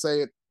 unmute, just say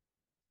it,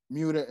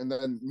 mute it, and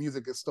then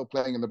music is still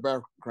playing in the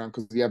background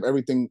because you have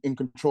everything in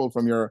control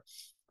from your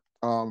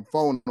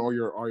phone or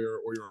your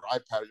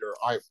iPad, your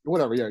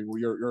whatever, yeah,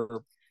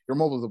 your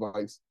mobile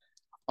device.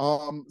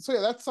 So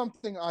yeah, that's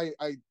something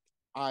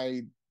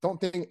I don't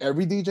think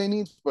every DJ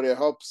needs, but it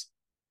helps.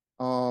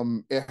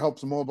 It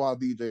helps mobile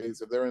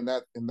DJs if they're in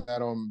that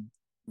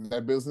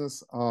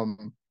business.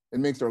 It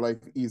makes their life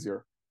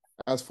easier.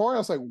 As far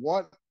as like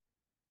what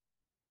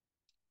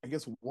I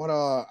guess what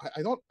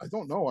I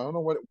don't know. I don't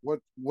know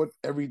what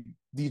every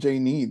DJ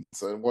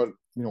needs and what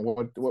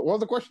what was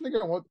the question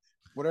again?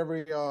 What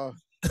every All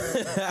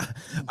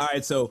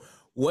right, so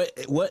what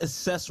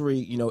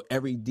accessory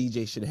every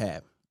DJ should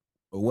have,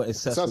 or what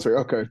accessory? accessory?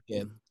 Okay.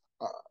 Yeah.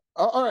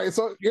 All right.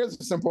 So here's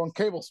a simple one: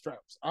 cable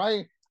straps.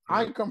 I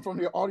come from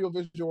the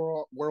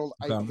audiovisual world.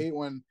 Okay. I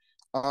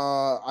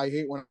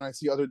hate when I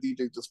see other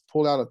DJs just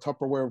pull out a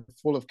Tupperware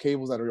full of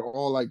cables that are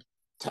all like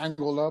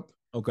tangled up.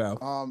 Okay.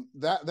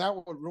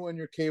 That would ruin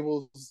your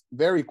cables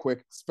very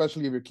quick,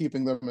 especially if you're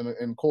keeping them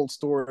in cold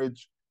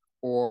storage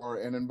or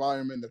an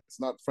environment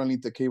that's not friendly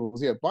to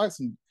cables. Yeah, buy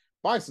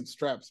some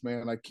straps,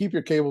 man. Like keep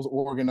your cables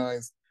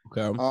organized.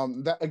 Okay.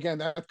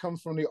 That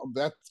comes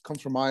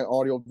from my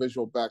audio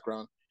visual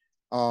background.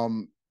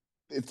 Um,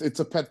 it's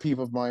a pet peeve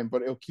of mine,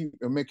 but it'll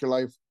make your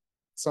life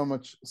so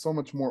much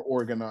more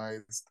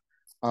organized.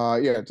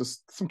 Yeah,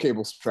 just some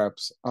cable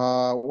straps.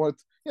 What?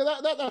 Yeah,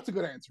 that's a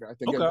good answer. I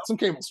think Okay. yeah, some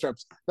cable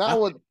straps. I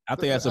think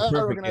that's a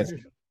perfect answer.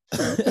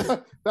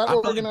 that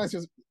will organize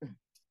your.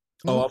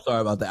 Oh, I'm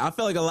sorry about that. I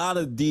feel like a lot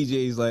of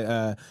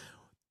DJs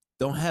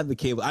don't have the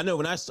cable. I know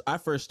when I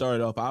first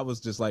started off, I was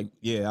just like,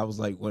 I was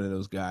like one of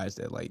those guys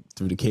that like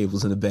threw the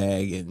cables in the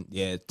bag, and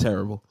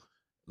terrible.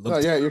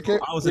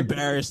 I was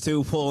embarrassed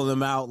too, pulling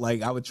them out.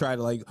 Like I would try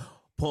to like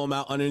pull them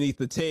out underneath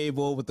the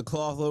table with the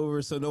cloth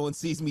over, so no one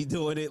sees me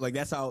doing it. Like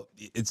that's how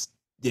it's.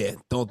 Yeah,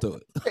 don't do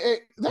it.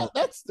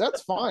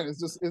 That's fine. It's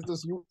just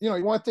you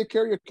want to take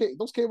care of your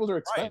those cables are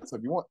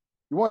expensive. Right.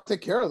 You want to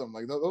take care of them.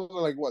 Like those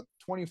are like what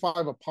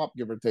 25 a pop,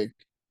 give or take.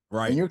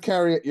 Right. And you're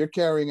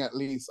carrying at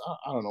least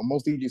I don't know.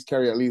 Most DJs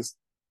carry at least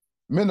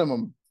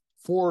minimum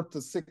 4 to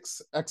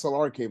 6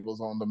 XLR cables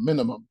on the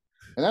minimum,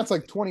 and that's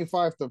like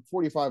 25 to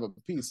 45 a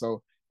piece.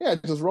 So yeah,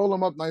 just roll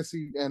them up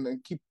nicely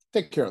and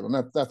take care of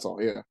them. That's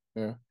all. Yeah.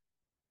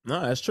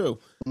 No, that's true.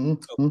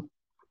 Mm-hmm. So,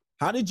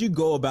 how did you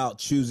go about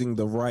choosing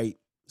the right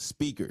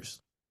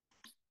speakers?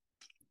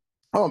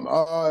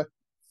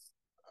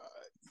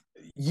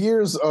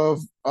 Years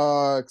of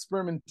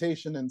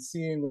experimentation and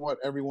seeing what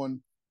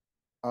everyone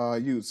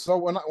used. So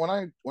when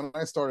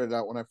I started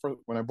out,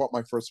 when I bought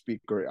my first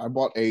speaker, I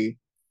bought a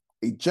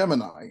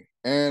Gemini,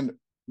 and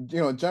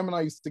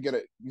Gemini used to get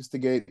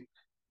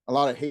a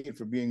lot of hate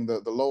for being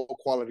the low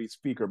quality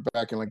speaker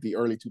back in like the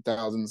early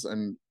 2000s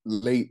and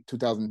late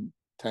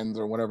 2010s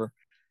or whatever.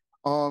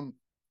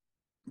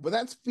 But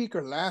that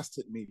speaker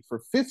lasted me for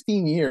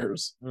 15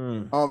 years.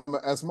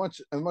 As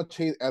much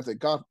hate as it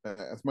got,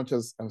 as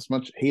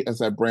much hate as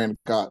that brand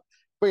got.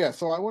 But yeah,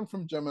 so I went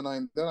from Gemini,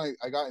 and then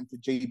I got into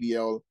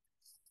JBL.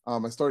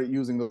 I started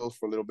using those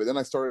for a little bit. Then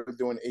I started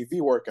doing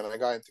AV work, and I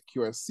got into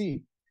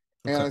QSC.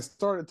 Okay. And I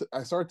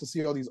started to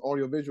see all these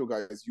audiovisual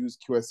guys use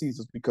QSCs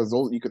just because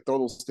you could throw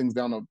those things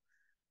down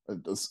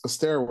a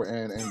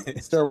stairway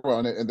and stairwell,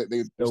 and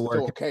they're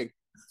still okay.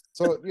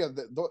 So yeah,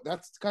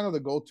 that's kind of the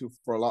go-to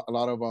for a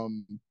lot of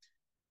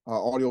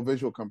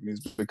audiovisual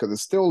companies, because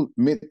it's still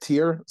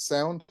mid-tier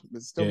sound.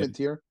 It's still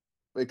mid-tier.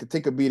 It could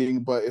take a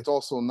beating, but it's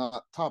also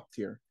not top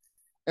tier.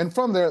 And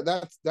from there,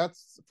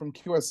 that's from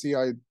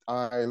QSC.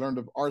 I learned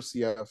of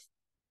RCF,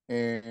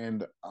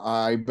 and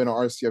I've been an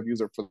RCF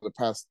user for the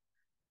past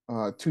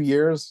 2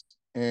 years.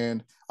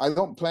 And I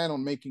don't plan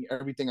on making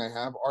everything I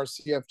have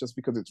RCF just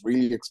because it's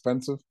really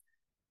expensive.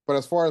 But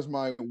as far as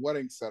my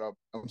wedding setup,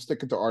 I'm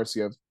sticking to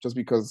RCF just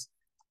because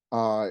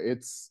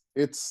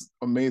it's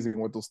amazing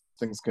what those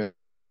things can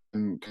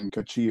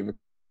achieve,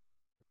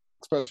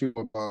 especially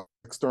with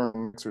external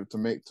mixer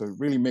to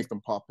really make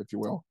them pop, if you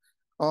will.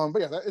 But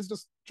yeah, that is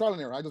just trial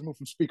and error. I just moved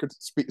from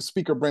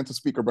speaker brand to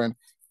speaker brand,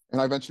 and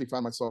I eventually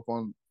found myself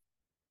on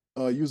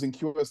using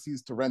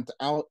QSCs to rent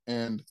out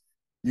and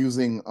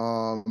using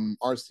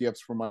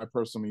RCFs for my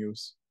personal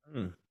use.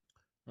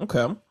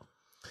 Okay.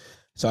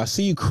 So I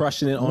see you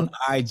crushing it on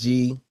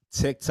IG,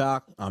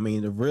 TikTok. I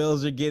mean, the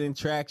reels are getting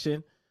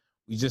traction.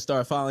 We just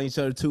started following each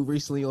other too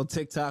recently on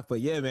TikTok.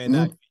 But yeah, man,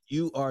 now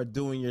you are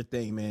doing your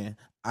thing, man.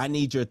 I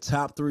need your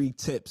top 3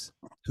 tips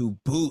to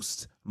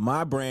boost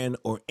my brand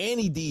or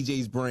any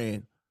DJ's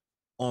brand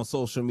on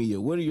social media.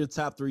 What are your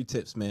top 3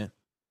 tips, man?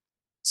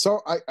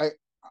 So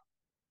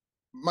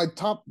my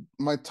top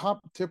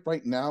tip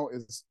right now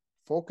is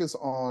focus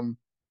on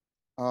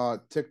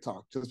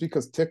TikTok, just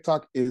because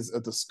TikTok is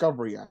a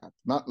discovery app,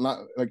 not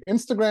like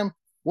Instagram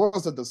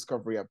was a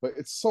discovery app, but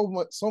it's so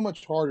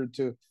much harder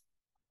to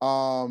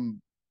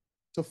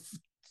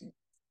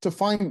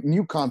find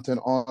new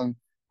content on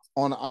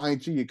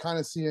IG. You kind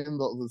of see in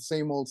the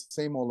same old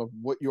of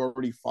what you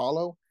already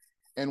follow,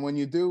 and when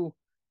you do,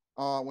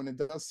 when it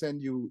does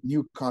send you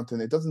new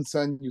content, it doesn't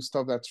send you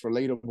stuff that's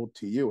relatable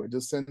to you. It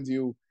just sends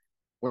you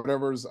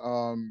whatever is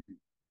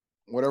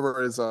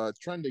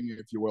trending,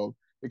 if you will.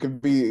 It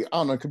could be, I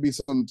don't know, it could be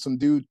some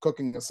dude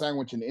cooking a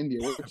sandwich in India,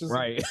 which is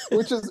right.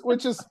 which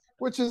is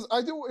which is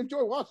I do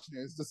enjoy watching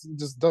it. It's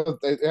just does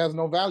it has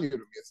no value to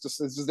me. It's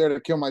just there to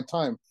kill my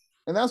time,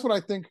 and that's what I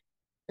think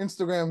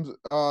Instagram's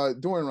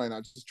doing right now,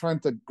 just trying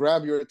to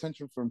grab your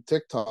attention from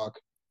TikTok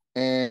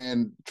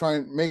and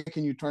trying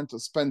to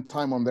spend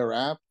time on their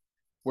app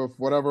with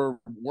whatever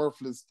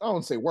worthless, I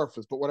won't say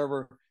worthless, but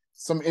whatever,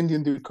 some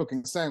Indian dude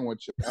cooking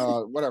sandwich,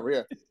 whatever,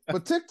 yeah.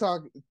 But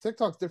TikTok's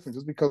different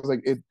just because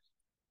like it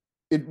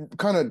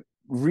kind of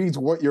reads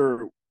what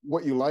you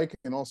like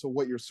and also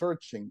what you're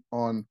searching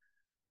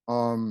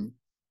um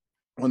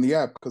on the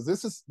app, because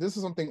this is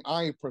something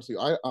I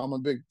personally, I'm a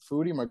big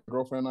foodie. My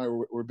girlfriend and I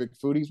we're big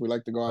foodies. We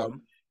like to go out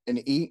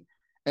and eat,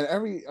 and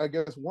I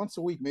guess once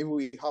a week maybe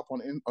we hop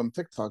on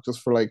TikTok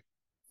just for like,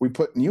 we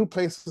put new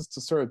places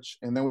to search,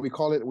 and then we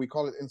call it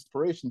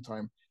inspiration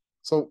time.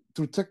 So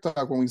through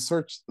TikTok, when we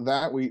search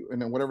that,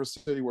 and then whatever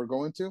city we're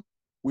going to,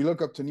 we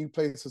look up to new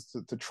places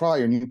to try,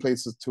 or new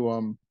places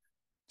new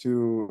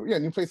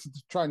places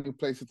to try, new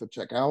places to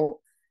check out.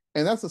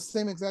 And that's the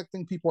same exact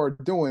thing people are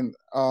doing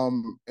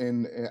on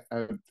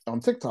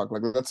TikTok.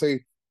 Like, let's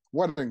say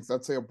weddings,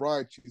 let's say a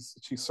bride, she's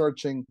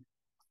searching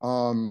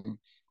bridal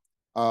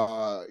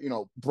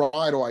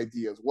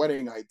ideas,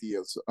 wedding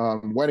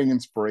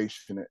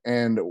inspiration.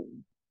 And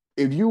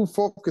if you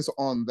focus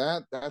on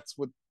that, that's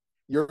what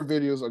your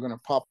videos are going to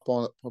pop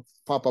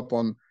up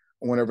on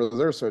whenever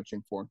they're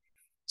searching for.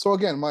 So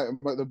again,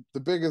 the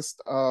biggest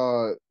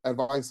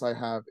advice I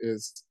have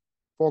is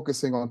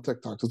focusing on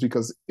TikTok, just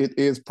because it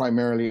is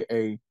primarily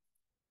a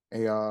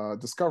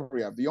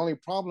discovery app. The only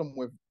problem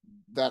with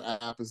that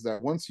app is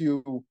that once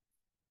you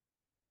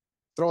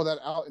throw that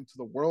out into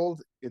the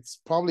world, it's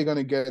probably going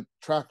to get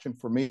traction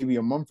for maybe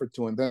a month or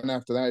two, and then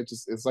after that,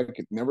 it's like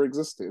it never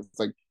existed. It's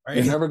like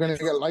you're never going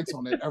to get likes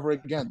on it ever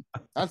again.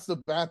 That's the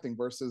bad thing.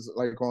 Versus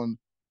like on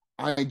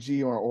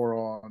IG or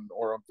on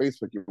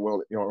Facebook, you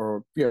will,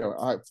 or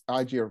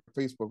IG or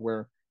Facebook,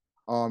 where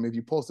if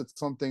you posted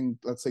something,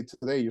 let's say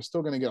today, you're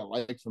still going to get a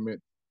like from it,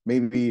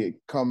 maybe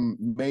come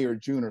May or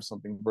June or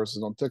something.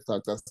 Versus on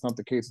TikTok, that's not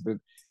the case.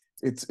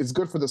 It's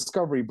good for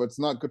discovery, but it's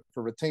not good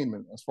for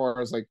retainment as far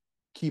as like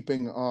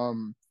keeping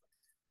audience.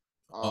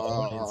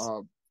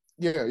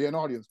 An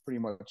audience, pretty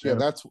much. Yeah,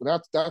 that's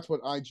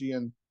what IG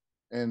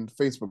and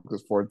Facebook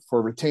is for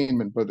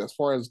retainment. But as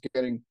far as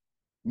getting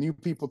new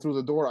people through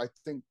the door, I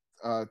think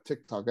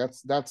TikTok,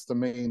 that's the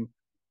main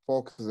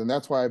focus, and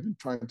that's why I've been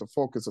trying to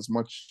focus as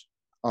much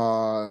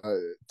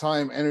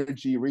time,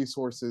 energy,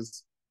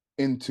 resources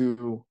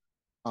into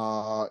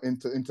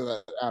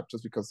that app,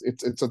 just because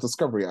it's a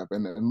discovery app,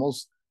 and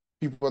most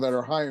people that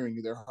are hiring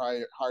you, they're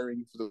hiring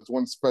you for this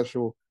one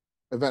special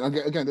event.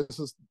 Again,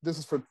 this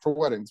is for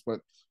weddings, but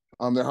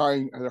they're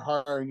hiring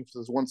you for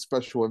this one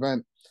special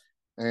event,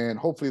 and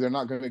hopefully they're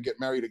not going to get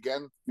married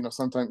again.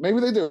 Sometime maybe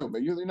they do,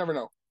 but you never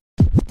know.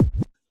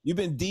 You've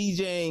been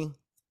DJing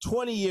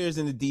 20 years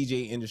in the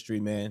DJ industry,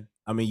 man.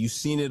 I mean, you've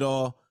seen it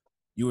all.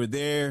 You were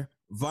there,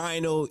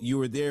 vinyl. You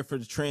were there for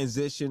the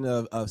transition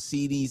of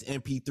CDs,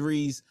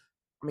 MP3s.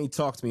 I mean,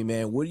 talk to me,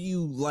 man. What do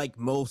you like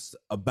most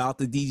about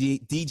the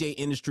DJ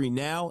industry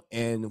now,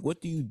 and what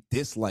do you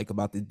dislike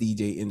about the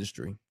DJ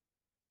industry?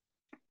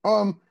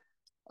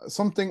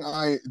 Something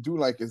I do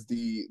like is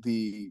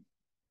the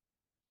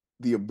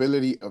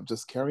ability of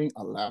just carrying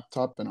a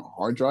laptop and a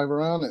hard drive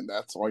around, and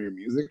that's all your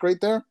music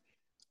right there.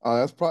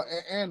 That's probably,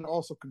 and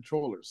also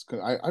controllers. Cause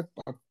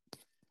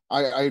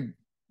I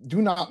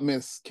do not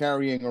miss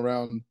carrying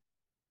around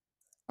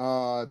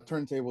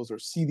turntables or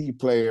CD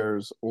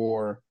players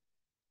or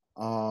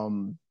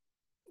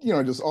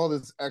just all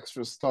this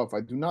extra stuff.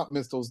 I do not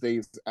miss those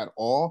days at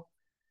all.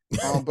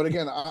 But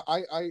again,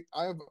 I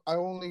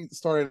only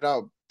started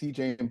out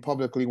DJing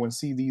publicly when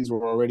CDs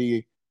were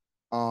already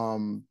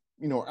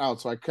out.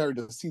 So I carried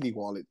a CD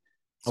wallet.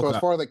 So as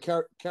far as like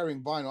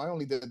carrying vinyl, I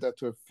only did that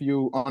to a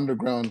few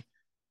underground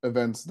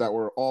events that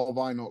were all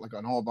vinyl, like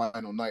an all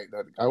vinyl night.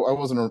 That I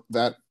wasn't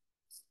that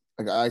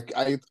like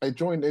I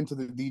joined into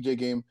the DJ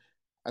game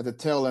at the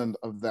tail end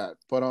of that.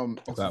 But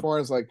as far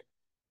as like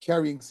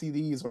carrying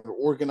CDs or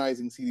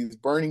organizing CDs,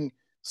 burning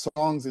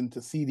songs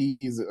into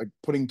CDs, like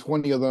putting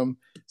 20 of them,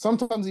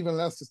 sometimes even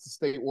less, just to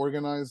stay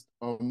organized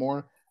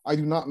more. I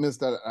do not miss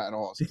that at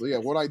all. So yeah,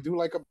 what I do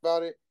like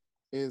about it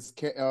is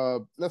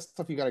less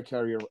stuff you got to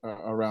carry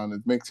around.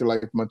 It makes your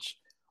life much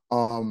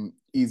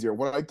easier.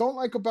 What I don't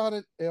like about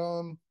it,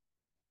 oh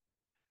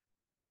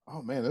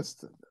man,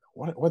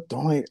 what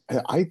don't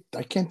I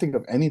can't think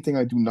of anything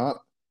I do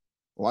not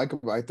like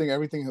about it. I think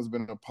everything has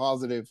been a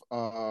positive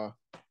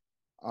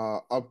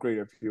upgrade,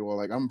 if you will.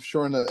 Like, I'm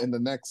sure in the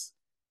next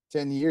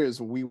 10 years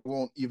we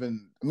won't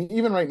even, I mean,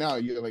 even right now,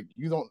 you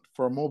don't,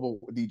 for a mobile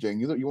DJing,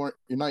 you're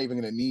not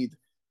even going to need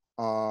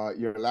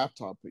your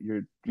laptop.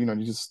 You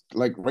just,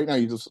 like, right now,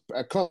 you just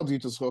at clubs, you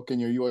just hook in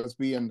your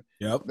USB and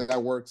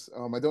that works.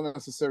 I don't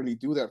necessarily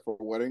do that for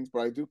weddings,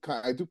 but I do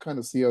kind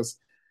of see us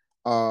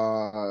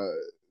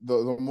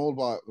the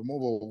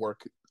mobile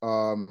work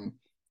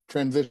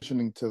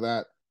transitioning to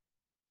that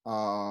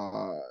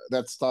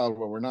style,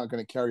 where we're not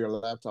going to carry our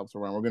laptops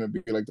around. We're going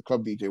to be like the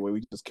club DJ, where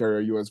we just carry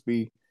our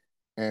USB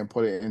and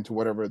put it into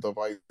whatever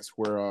device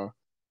we're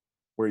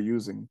we're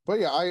using. But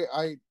yeah,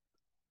 I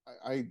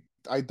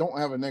don't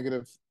have a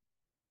negative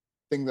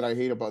thing that I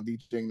hate about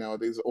DJing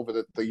nowadays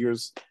over the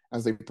years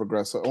as they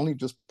progress. So only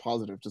just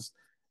positive, just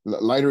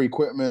lighter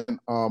equipment,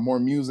 more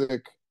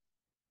music,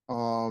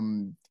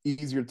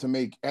 easier to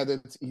make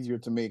edits, easier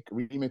to make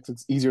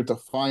remixes, easier to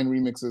find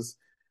remixes.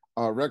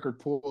 Record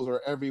pools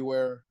are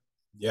everywhere.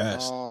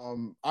 Yes.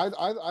 I'm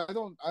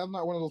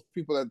not one of those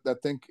people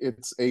that think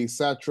it's a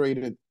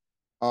saturated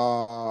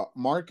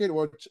market,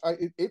 which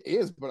it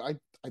is, but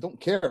I don't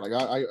care. Like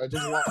I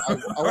just want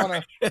I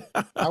want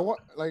to I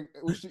want like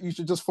you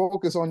should just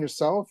focus on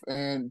yourself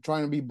and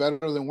trying to be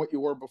better than what you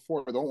were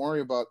before. Don't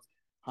worry about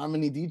how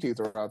many DJs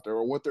are out there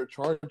or what they're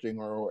charging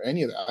or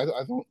any of that.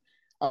 I don't.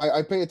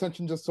 I pay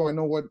attention just so I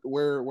know where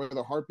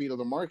the heartbeat of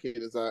the market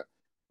is at.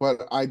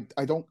 But I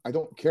don't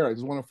care. I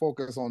just want to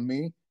focus on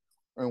me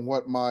and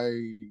what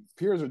my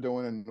peers are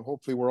doing, and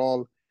hopefully we're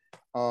all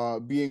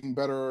being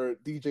better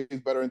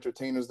DJs, better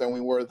entertainers than we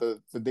were the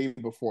day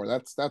before.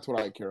 That's what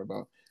I care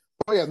about.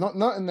 But yeah,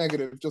 nothing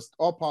negative, just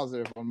all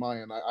positive on my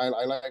end.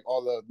 I like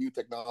all the new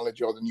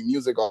technology, all the new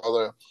music, all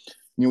the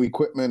new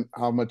equipment,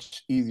 how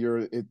much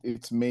easier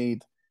it's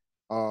made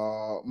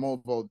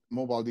mobile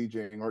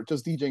DJing or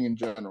just DJing in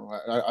general.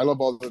 I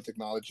love all the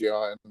technology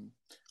and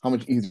how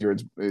much easier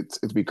it's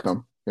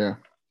become. Yeah.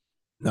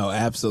 No,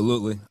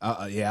 absolutely.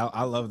 Yeah,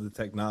 I love the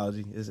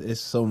technology.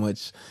 It's so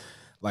much.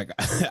 Like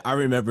I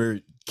remember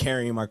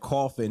carrying my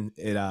coffin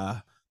at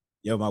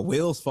my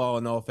wheels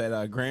falling off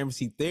at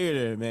Gramercy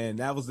Theater, man.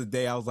 That was the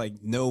day I was like,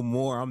 no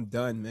more. I'm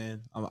done,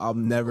 man.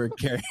 I'm never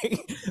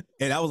carrying.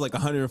 And I was like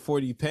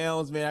 140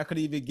 pounds, man. I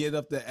couldn't even get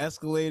up the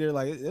escalator.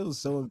 Like it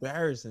was so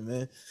embarrassing,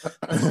 man.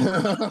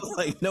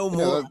 Like no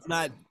more.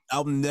 Yeah,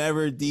 I'm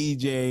never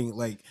DJing.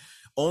 Like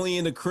only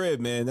in the crib,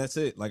 man. That's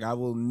it. Like I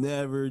will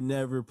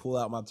never pull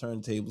out my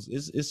turntables.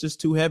 It's just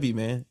too heavy,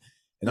 man.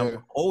 And I'm yeah.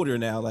 older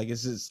now. Like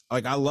it's just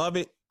like I love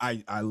it.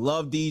 I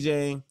love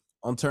DJing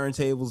on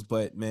turntables,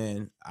 but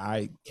man,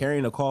 I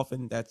carrying a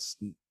coffin. That's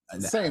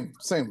Same.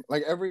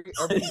 Like every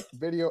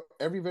video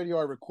I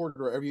record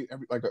or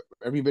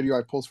every video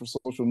I post for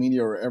social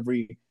media or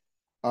every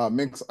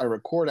mix I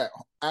record at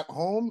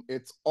home,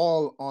 it's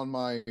all on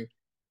my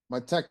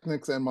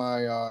Technics and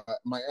my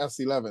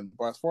S11.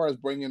 But as far as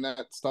bringing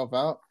that stuff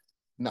out,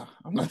 nah,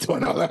 I'm not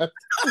doing all that.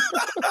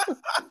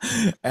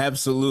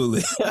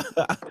 Absolutely.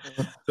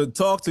 So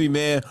talk to me,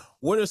 man.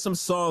 What are some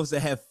songs that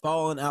have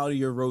fallen out of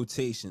your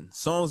rotation?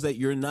 Songs that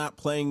you're not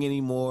playing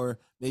anymore,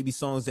 maybe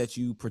songs that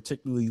you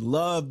particularly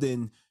loved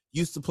and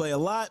used to play a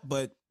lot,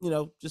 but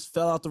just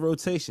fell out the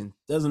rotation.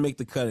 Doesn't make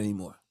the cut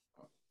anymore.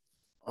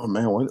 Oh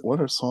man,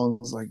 what are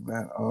songs like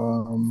that?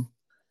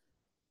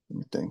 Let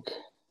me think.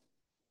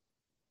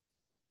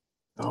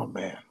 Oh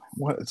man,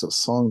 what is a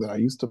song that I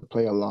used to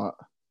play a lot?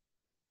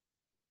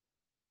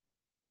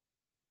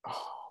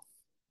 Oh,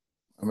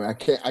 I mean,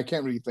 I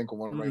can't really think of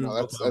one right now.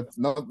 Okay. That's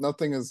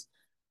nothing is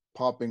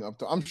popping up.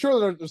 I'm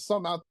sure there's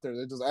some out there.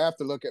 That just I have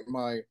to look at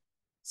my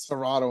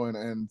Serato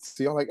and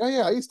see. I'm like, oh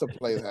yeah, I used to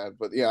play that,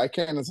 but yeah, I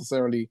can't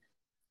necessarily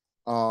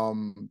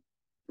um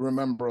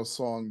remember a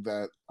song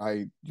that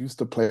I used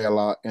to play a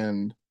lot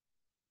and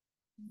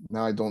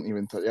now I don't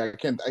even. Yeah, I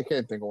can't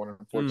think of one.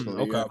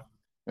 Unfortunately, Okay.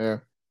 yeah, yeah.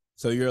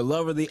 So you're a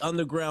lover of the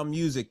underground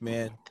music,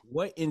 man.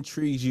 What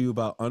intrigues you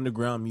about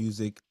underground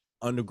music,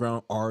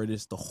 underground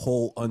artists, the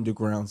whole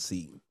underground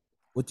scene?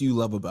 What do you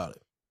love about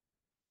it?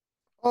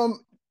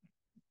 Um,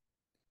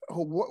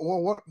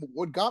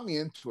 what got me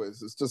into it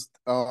is just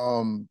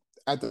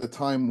at the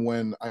time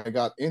when I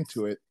got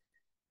into it,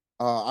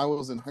 I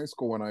was in high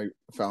school when I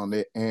found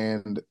it,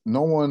 and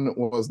no one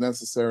was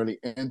necessarily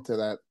into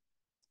that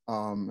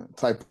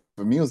type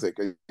of music.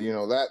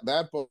 That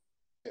bubble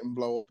didn't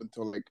blow up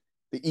until like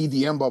the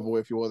EDM bubble,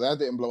 if you will. That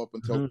didn't blow up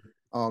until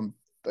Mhm.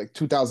 like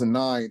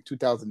 2009,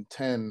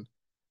 2010,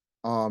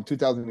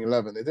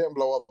 2011. It didn't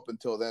blow up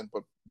until then,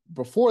 but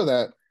before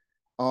that,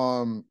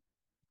 um,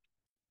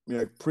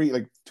 like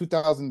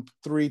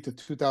 2003 to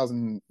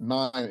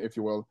 2009, if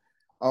you will.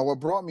 What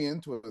brought me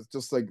into it was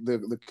just like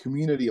the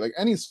community, like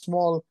any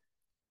small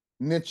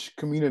niche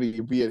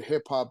community, be it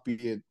hip hop, be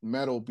it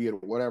metal, be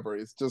it whatever.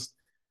 It's just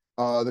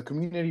the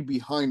community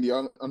behind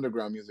the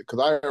underground music. Because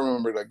I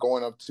remember like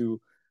going up to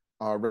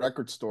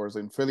record stores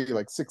in Philly,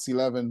 like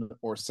 611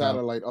 or Wow.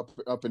 Satellite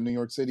up in New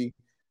York City,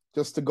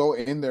 just to go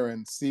in there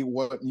and see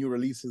what new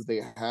releases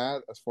they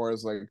had as far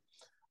as like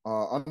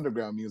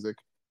underground music.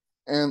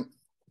 And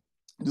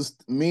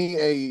just me,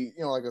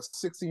 like a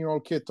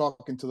 16-year-old kid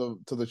talking to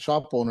the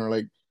shop owner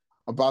like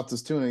about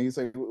this tune, and he's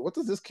like, "What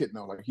does this kid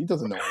know? Like, he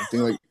doesn't know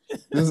anything. Like,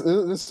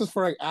 this is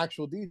for like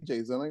actual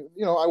DJs." And like,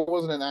 I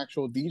wasn't an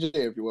actual DJ,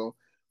 if you will,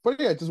 but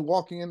yeah, just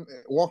walking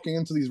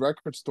into these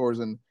record stores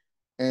and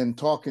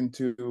talking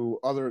to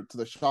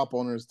the shop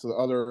owners, to the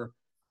other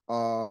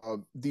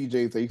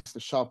DJs they used to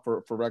shop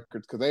for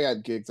records because they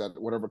had gigs at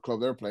whatever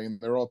club they're playing.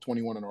 They're all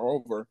 21 and or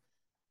over.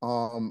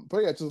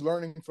 But yeah, just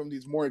learning from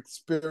these more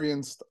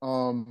experienced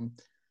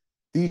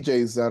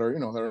DJs that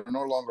are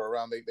no longer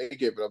around. They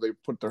gave it up. They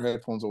put their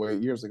headphones away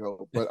years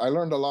ago. But I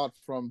learned a lot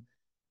from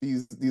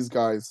these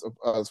guys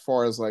as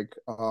far as like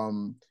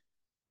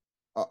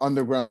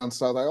underground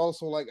stuff. I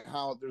also like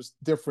how there's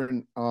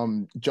different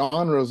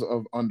genres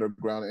of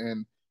underground,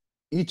 and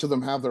each of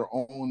them have their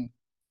own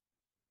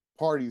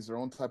parties, their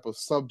own type of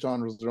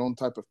subgenres, their own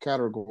type of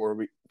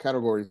category.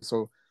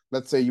 So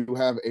let's say you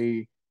have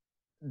a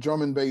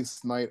drum and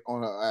bass night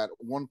at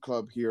one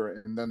club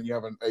here, and then you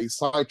have a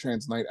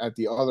psytrance night at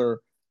the other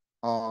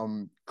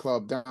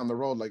club down the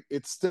road. Like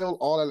it's still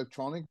all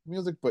electronic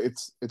music, but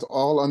it's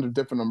all under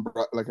different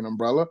like an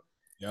umbrella.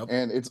 Yep.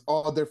 And it's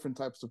all different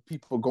types of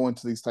people going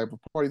to these type of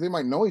parties. They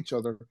might know each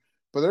other,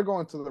 but they're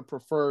going to their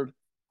preferred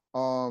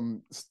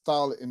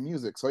style in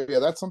music. So yeah,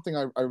 that's something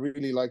I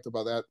really liked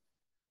about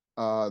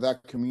that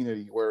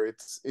community, where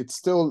it's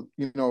still,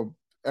 you know,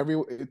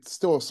 it's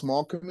still a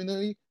small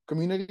community,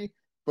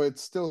 but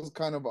it's still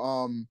kind of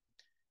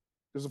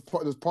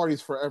there's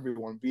parties for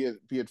everyone, be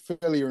it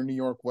Philly or New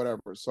York,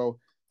 whatever. So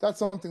that's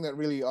something that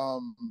really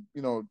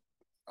you know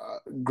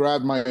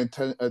grabbed my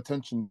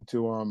attention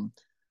to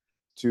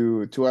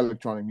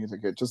electronic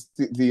music. It just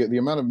the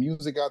amount of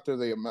music out there,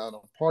 the amount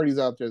of parties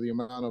out there, the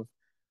amount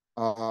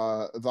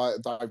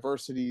of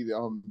diversity,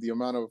 the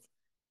amount of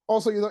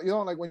also you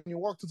know like when you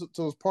walk to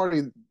those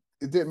parties,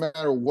 it didn't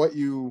matter what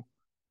you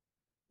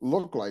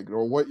look like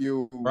or what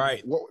you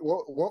Right. what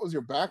was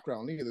your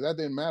background either. That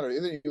didn't matter.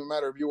 It didn't even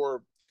matter if you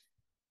were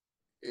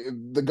if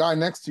the guy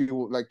next to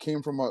you like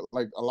came from a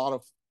lot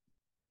of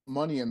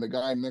money, and the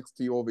guy next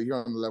to you over here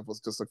on the left was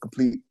just a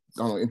complete,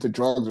 I don't know, into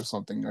drugs or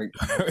something. Like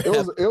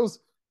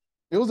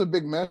it was a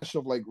big mesh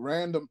of like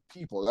random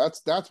people.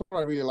 That's what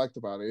I really liked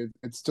about it.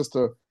 It's just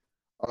a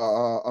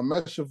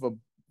mesh of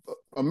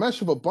a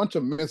mesh of a bunch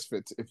of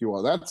misfits, if you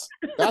will. That's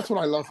what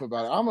I love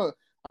about it.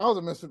 I was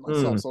a misfit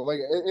myself, so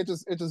like it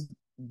just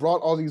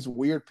brought all these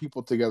weird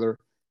people together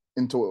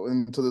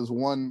into this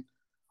one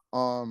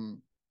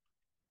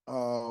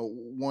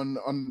one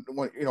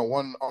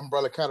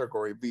umbrella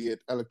category, be it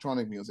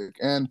electronic music.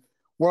 And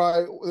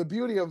the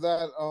beauty of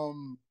that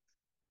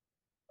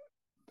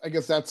I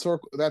guess that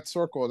circle,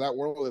 that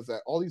world, is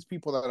that all these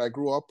people that I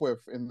grew up with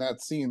in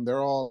that scene,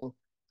 they're all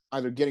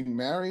either getting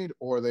married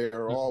or they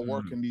are all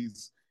working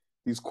these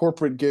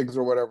corporate gigs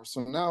or whatever.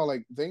 So now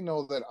like they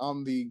know that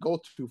I'm the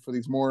go-to for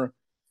these more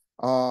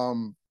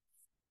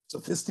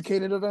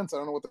sophisticated events. I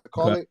don't know what to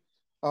call it.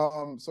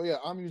 So yeah,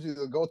 I'm usually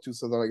the go-to.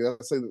 So like,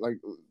 let's say like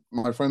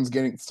my friend's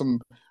getting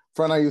some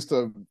friend I used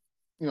to,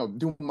 you know,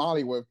 do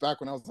Molly with back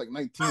when I was like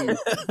 19.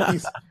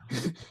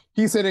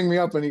 he's hitting me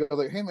up and he goes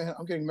like, "Hey man,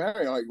 I'm getting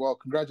married." I'm like, "Well,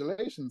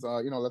 congratulations.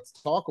 You know, let's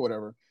talk or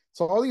whatever."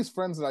 So all these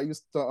friends that I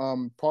used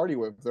to party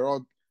with, they're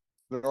all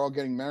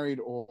getting married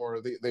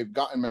or they've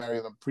gotten married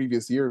in the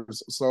previous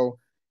years. So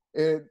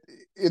it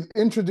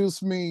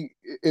introduced me,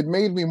 it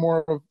made me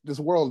more of this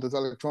world, this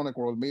electronic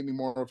world, made me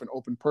more of an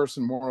open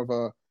person, more of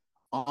a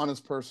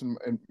honest person,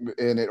 and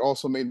it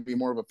also made me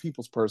more of a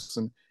people's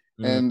person.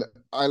 And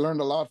I learned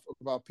a lot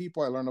about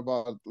people. I learned a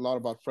lot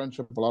about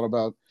friendship, a lot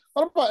about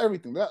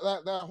everything.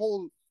 That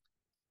whole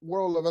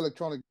world of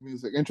electronic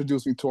music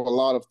introduced me to a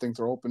lot of things,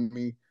 or opened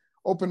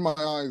my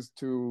eyes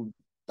to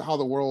how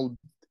the world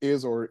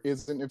is or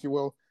isn't, if you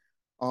will.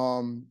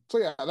 So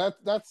yeah,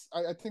 that's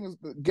I think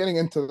getting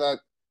into that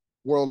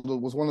world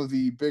was one of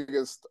the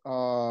biggest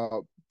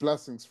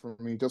blessings for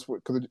me, just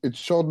because it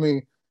showed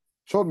me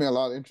a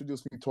lot,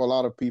 introduced me to a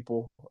lot of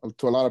people,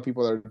 that are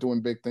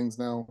doing big things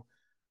now.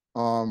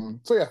 So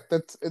yeah,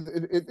 it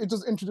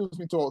just introduced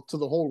me to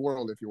the whole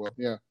world, if you will.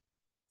 Yeah.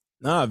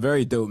 Nah,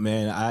 very dope,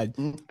 man.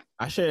 Mhm.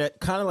 I share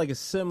kind of like a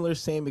similar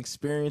same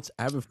experience.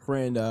 I have a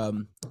friend,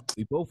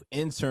 we both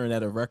interned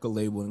at a record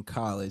label in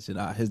college, and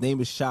his name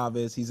is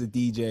Chavez. He's a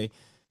DJ.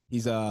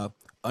 He's a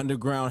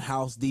underground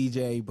house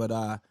DJ,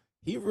 but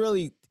he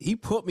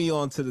put me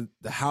onto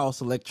the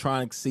house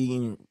electronic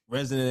scene,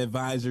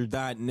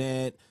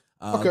 residentadvisor.net,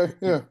 Okay.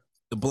 Yeah.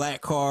 the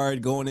black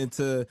card, going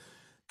into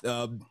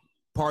uh,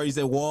 parties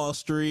at Wall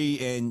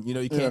Street, and you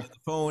know you can't Yeah. get the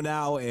phone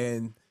out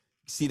and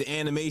see the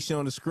animation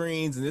on the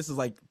screens. And this is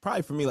like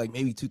probably for me like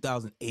maybe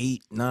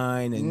 2008,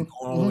 9, and going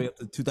all the way up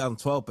to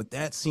 2012. But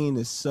that scene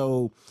is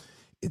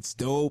it's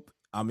dope.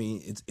 I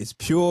mean, it's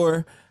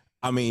pure.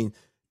 I mean,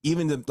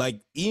 even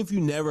if you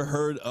never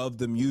heard of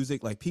the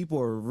music, like people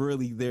are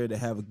really there to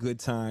have a good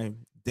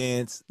time,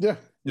 dance. Yeah.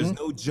 There's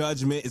no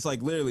judgment. It's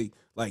like literally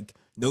like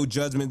no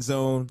judgment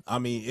zone. I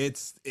mean,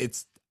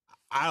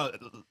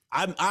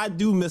 I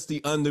do miss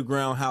the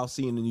underground house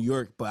scene in New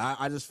York, but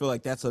I just feel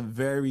like that's a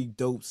very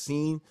dope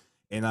scene.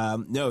 And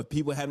no, if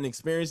people haven't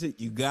experienced it,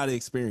 you gotta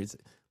experience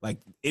it. Like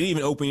it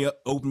even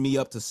opened me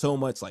up to so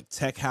much like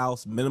tech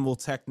house, minimal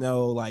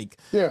techno, like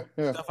Yeah.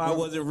 stuff I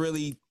wasn't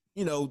really,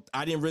 I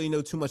didn't really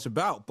know too much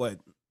about, but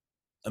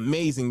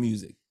amazing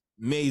music,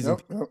 amazing.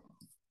 Yep.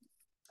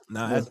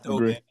 Nah, Yeah, that's dope,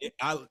 agree.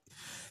 man.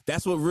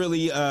 That's what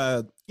really,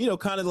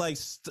 kind of like,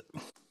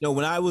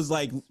 when I was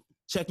like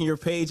checking your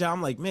page,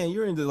 I'm like, man,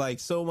 you're into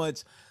like so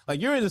much,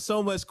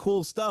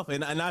 cool stuff.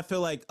 And I feel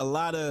like a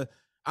lot of,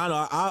 I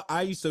don't know,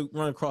 I used to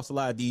run across a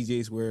lot of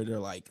DJs where they're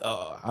like,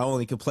 oh, I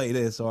only can play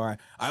this, or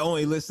I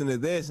only listen to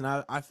this. And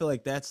I feel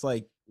like that's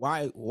like,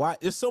 why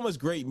there's so much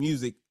great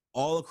music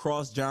all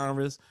across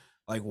genres.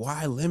 Like,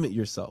 why limit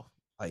yourself?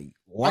 Like, I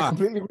why?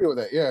 completely agree with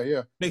that. Yeah,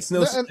 yeah. Makes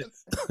no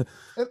sense.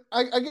 And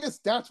I guess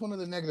that's one of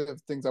the negative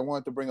things I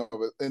wanted to bring up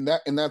in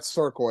that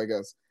circle. I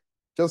guess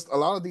just a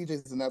lot of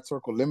DJs in that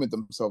circle limit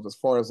themselves as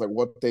far as like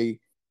what they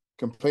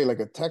can play. Like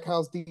a tech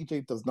house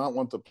DJ does not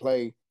want to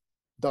play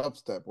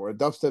dubstep, or a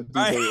dubstep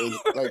Right. DJ is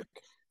like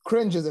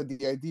cringes at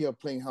the idea of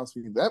playing house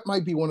music. That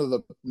might be one of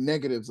the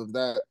negatives of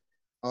that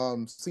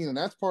scene, and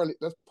that's part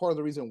of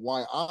the reason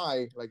why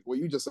I, like what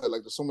you just said,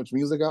 like there's so much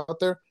music out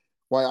there,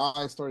 why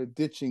I started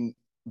ditching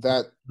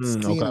that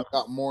scene Okay. and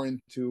got more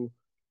into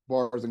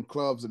bars and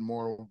clubs and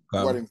more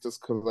Okay. weddings,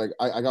 just because like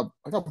I got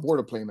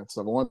bored of playing that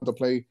stuff. I wanted to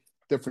play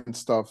different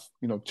stuff,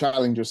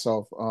 challenge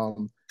yourself.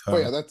 But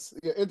yeah,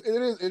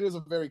 it is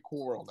a very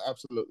cool world.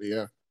 Absolutely,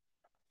 yeah.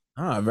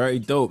 Very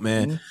dope,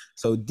 man. Mm-hmm.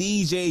 So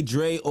DJ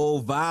Dre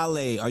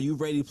Ovalle, are you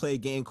ready to play a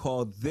game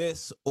called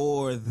This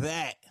or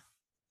That?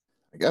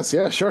 I guess,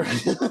 yeah, sure.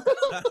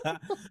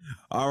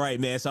 All right,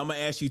 man. So I'm gonna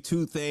ask you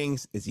two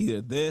things. It's either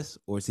this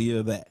or it's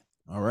either that.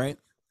 All right.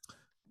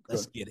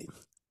 Let's get it.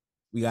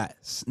 We got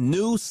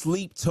New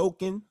Sleep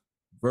Token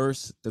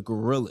versus the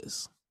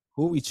Gorillas.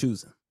 Who are we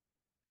choosing?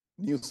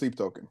 New Sleep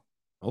Token.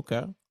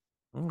 Okay.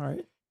 All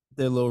right.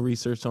 Did a little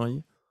research on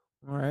you.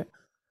 All right.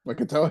 I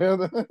can tell you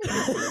that.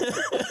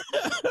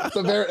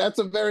 It's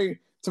a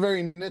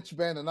very niche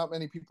band and not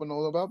many people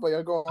know about. But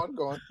yeah, go on.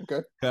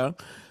 Okay. Okay.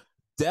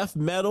 Death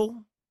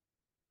metal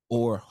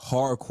or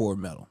hardcore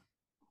metal?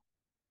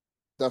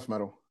 Death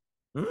metal.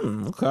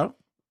 Okay.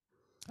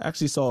 I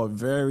actually saw a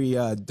very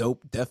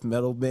dope death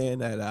metal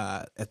band at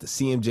the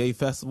CMJ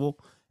festival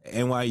at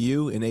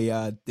NYU, and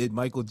they did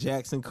Michael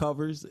Jackson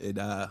covers. And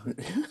oh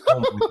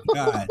my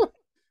god,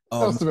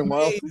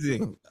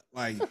 amazing!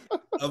 Like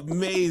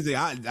amazing.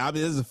 I mean,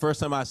 this is the first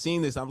time I've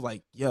seen this. I'm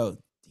like, yo,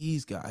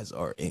 these guys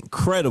are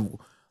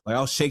incredible. Like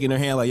I was shaking their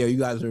hand, like, yo, you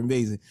guys are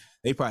amazing.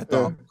 They probably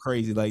thought I'm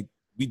crazy. Like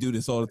we do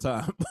this all the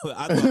time.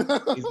 I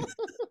thought.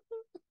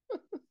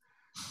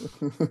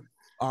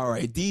 All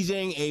right,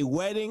 DJing a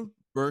wedding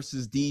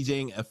versus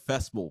DJing a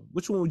festival.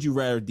 Which one would you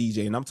rather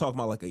DJ? And I'm talking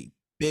about like a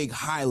big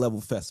high level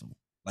festival,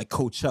 like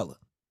Coachella.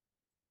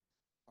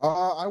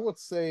 I would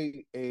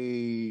say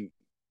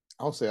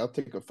I'll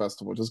take a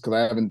festival just because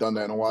I haven't done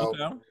that in a while.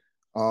 Okay.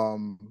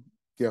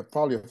 Yeah,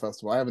 probably a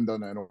festival. I haven't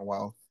done that in a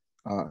while.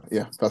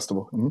 Yeah,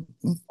 festival.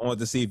 Mm-hmm. I want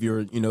to see if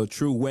you're,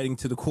 true wedding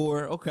to the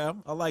core. Okay,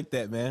 I like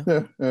that, man.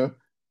 Yeah.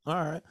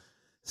 All right.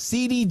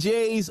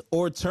 CDJs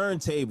or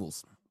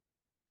turntables?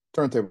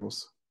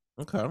 Turntables.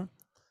 Okay.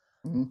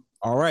 Mm-hmm.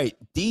 All right.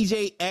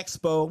 DJ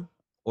Expo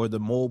or the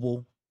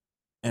Mobile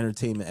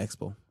Entertainment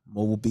Expo?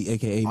 Mobile Beat,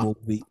 aka Mobile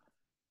Beat.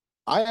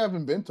 I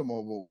haven't been to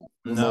Mobile.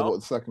 Mobile,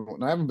 the second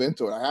one. I haven't been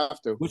to it. I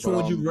have to. Which one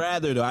would you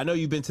rather though? I know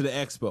you've been to the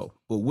Expo,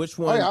 but which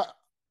one?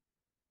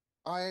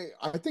 I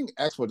think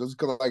Expo, just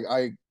because like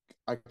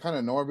I kind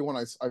of know everyone.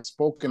 I've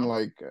spoken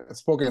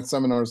at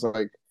seminars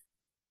like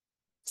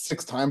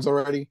 6 times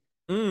already.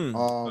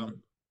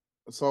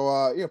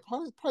 So yeah,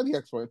 probably the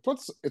Expo.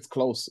 Plus it's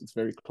close. It's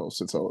very close.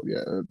 It's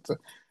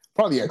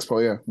probably the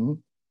Expo. Yeah. Mm-hmm.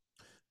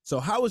 So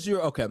how was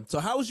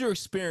your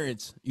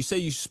experience? You say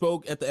you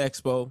spoke at the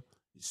Expo,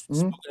 you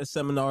spoke at a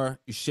seminar,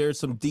 you shared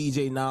some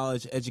DJ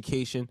knowledge,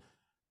 education.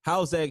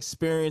 How's that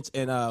experience,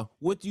 and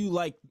what do you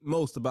like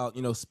most about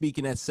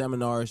speaking at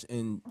seminars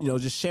and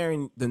just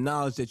sharing the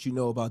knowledge that you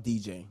know about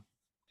DJing?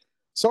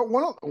 So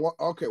one of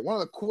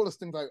the coolest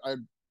things I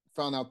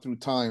found out through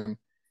time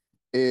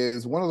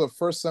is one of the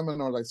first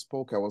seminars I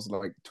spoke at was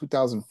like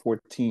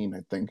 2014,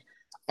 I think.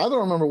 I don't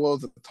remember what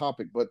was the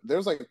topic, but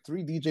there's like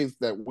 3 DJs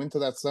that went to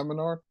that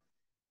seminar,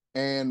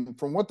 and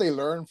from what they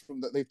learned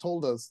they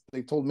told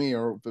me,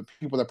 or the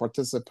people that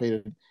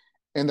participated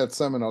in that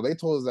seminar, they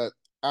told us that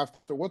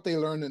after what they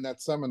learned in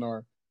that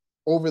seminar,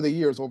 over the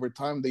years, over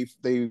time,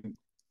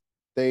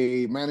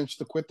 they managed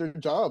to quit their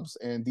jobs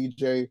and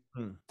DJ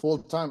full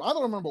time. I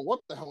don't remember what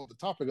the hell the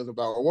topic is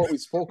about or what we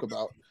spoke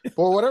about,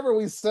 but whatever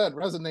we said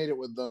resonated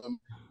with them,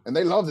 and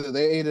they loved it.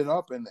 They ate it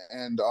up, and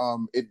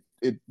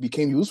it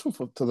became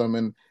useful to them.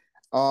 And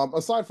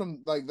aside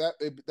from like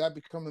that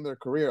becoming their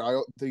career,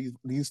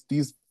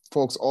 these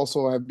folks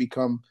also have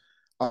become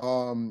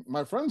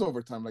my friends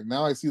over time. Like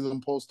now, I see them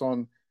post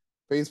on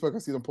Facebook. I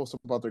see them post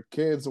about their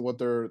kids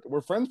or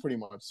we're friends pretty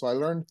much. So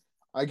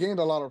I gained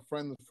a lot of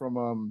friends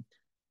from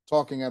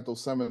talking at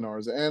those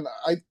seminars, and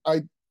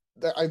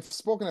I've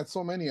spoken at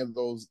so many of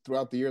those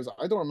throughout the years.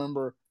 I don't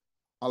remember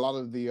a lot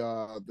of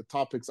the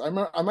topics. I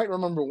might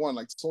remember one,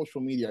 like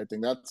social media. I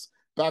think that's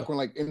back when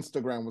like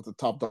Instagram was the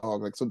top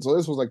dog. Like so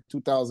this was like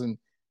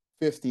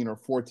 2015 or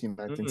 14,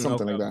 I think,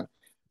 something like that.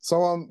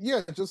 So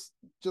yeah, just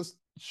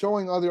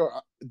showing other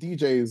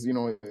DJs,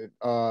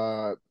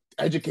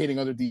 educating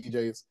other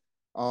DJs,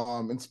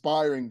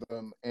 inspiring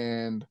them,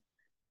 and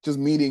just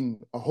meeting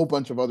a whole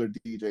bunch of other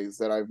DJs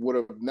that I would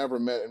have never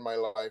met in my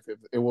life if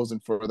it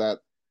wasn't for that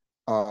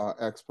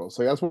expo.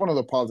 So yeah, that's one of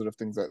the positive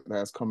things that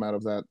has come out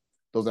of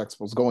those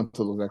expos, going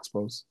to those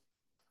expos.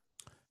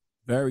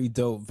 Very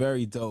dope,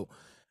 very dope.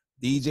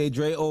 DJ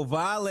Dre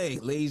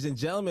Ovalle, ladies and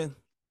gentlemen,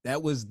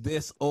 that was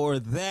This or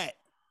That.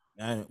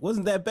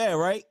 Wasn't that bad,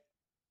 right?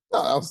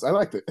 No, I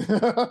liked it.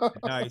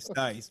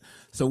 Nice.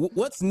 So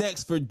what's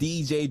next for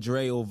DJ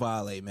Dre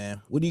Ovalle,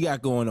 man? What do you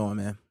got going on,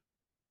 man?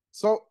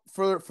 So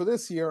for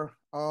this year,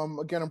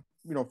 again,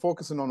 I'm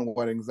focusing on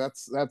weddings.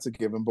 That's a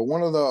given. But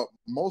one of the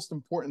most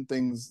important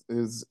things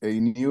is a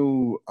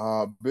new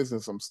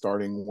business I'm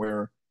starting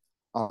where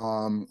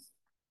um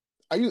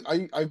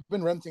I've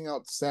been renting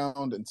out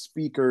sound and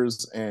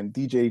speakers and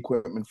DJ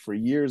equipment for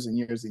years and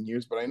years and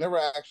years, but I never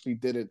actually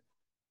did it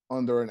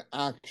under an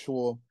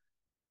actual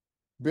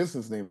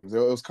business name. It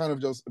was kind of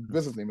just a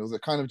business name. It was a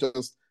kind of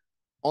just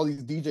all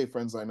these DJ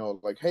friends I know,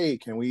 like, hey,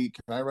 can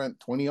I rent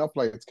 20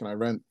 uplights? Can I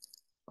rent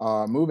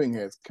moving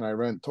heads? Can I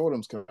rent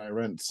totems? Can I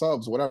rent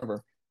subs?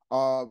 Whatever.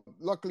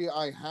 Luckily,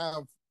 I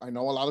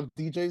know a lot of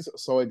DJs,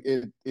 so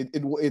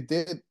it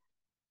did.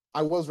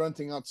 I was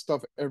renting out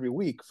stuff every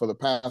week for the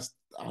past,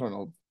 I don't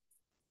know,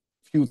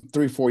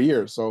 3-4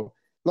 years. So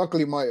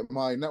luckily,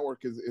 my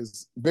network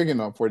is big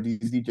enough where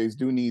these DJs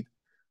do need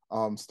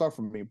stuff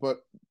from me.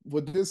 But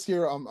with this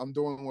year, I'm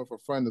doing with a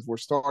friend is we're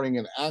starting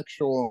an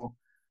actual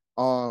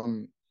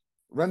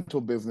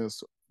rental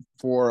business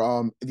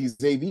for these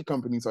AV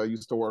companies I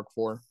used to work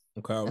for,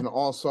 Okay. and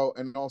also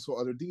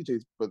other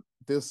DJs. But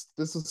this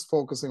is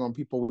focusing on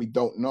people we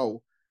don't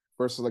know,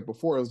 versus like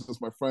before it was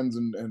just my friends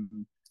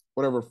and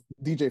whatever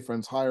DJ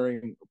friends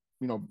hiring,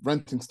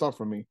 renting stuff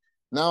from me.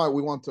 Now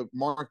we want to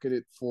market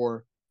it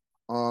for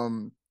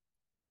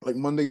like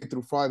Monday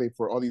through Friday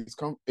for all these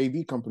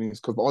AV companies,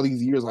 because all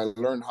these years I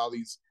learned how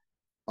these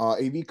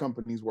AV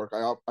companies work.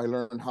 I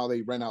learned how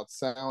they rent out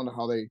sound,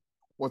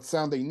 what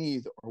sound they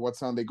need or what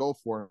sound they go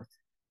for.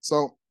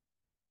 So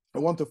I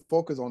want to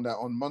focus on that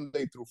on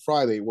Monday through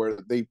Friday, where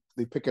they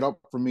pick it up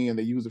for me and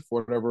they use it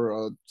for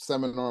whatever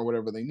seminar,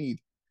 whatever they need.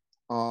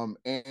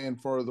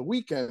 And for the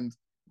weekend,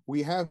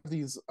 we have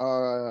these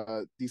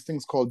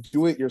things called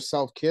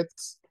do-it-yourself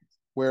kits,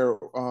 where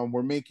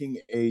we're making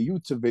a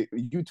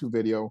YouTube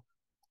video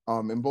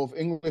in both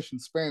English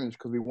and Spanish,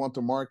 because we want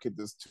to market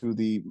this to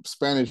the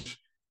Spanish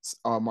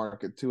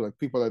market too, like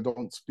people that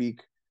don't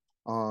speak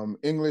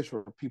English,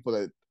 or people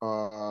that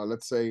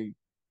let's say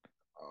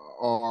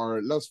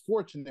are less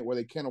fortunate where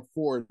they can't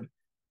afford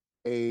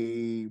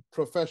a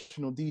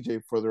professional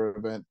DJ for their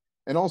event,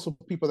 and also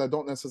people that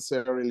don't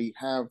necessarily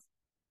have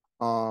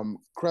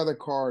credit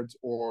cards,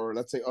 or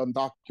let's say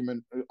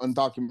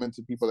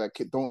undocumented people that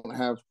don't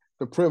have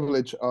the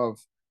privilege of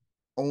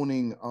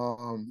owning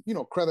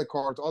credit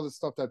cards, all this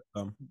stuff that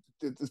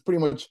it's pretty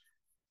much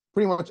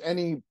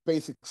any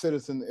basic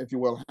citizen, if you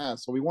will,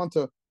 has. So we want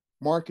to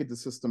market the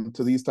system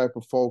to these type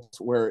of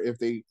folks, where if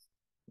they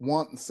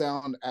want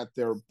sound at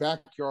their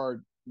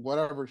backyard,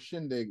 whatever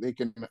shindig, they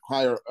can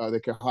hire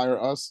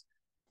us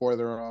for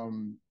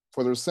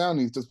their sound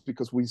needs, just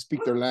because we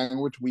speak their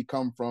language. We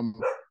come from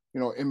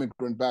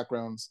immigrant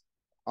backgrounds.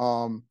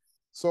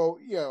 So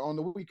yeah, on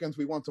the weekends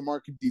we want to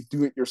market these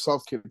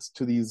do-it-yourself kits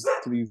to these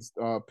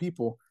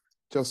people,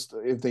 just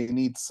if they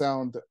need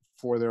sound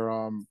for their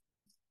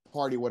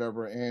party,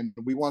 whatever. And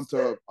we want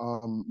to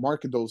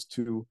market those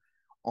to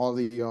all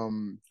the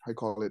I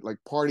call it like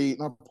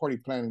not party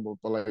planning,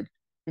 but like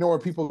where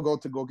people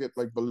go get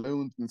like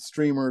balloons and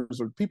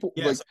streamers, or people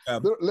like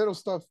little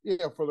stuff,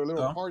 for their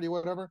little party,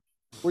 whatever.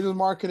 We're just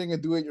marketing a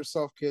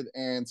do-it-yourself kit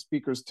and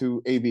speakers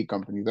to AV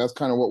companies. That's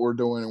kind of what we're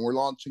doing, and we're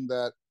launching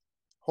that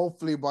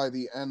hopefully by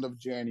the end of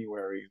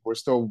January. We're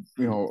still,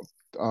 we already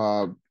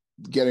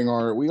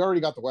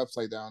got the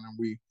website down and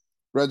we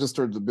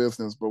registered the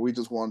business, but we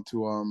just want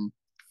to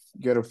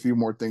get a few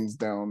more things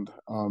down,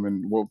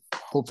 and we'll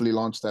hopefully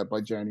launch that by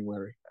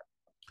January.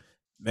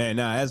 Man,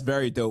 that's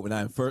very dope. And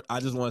I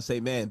just want to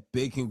say, man,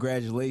 big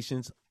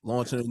congratulations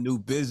launching a new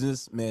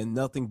business, man.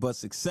 Nothing but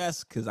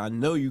success, because I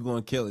know you're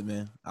going to kill it,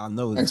 man. I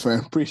know. Thanks, man.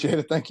 Appreciate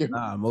it. Thank you.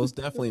 Most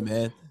definitely,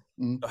 man.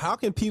 So how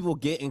can people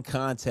get in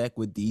contact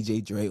with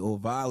DJ Dre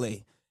Ovalle?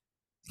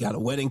 You got a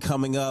wedding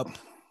coming up.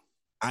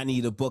 I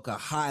need to book a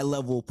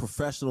high-level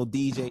professional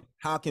DJ.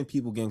 How can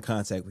people get in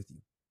contact with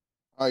you?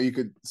 You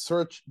could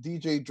search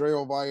DJ Dre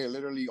Ovalle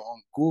literally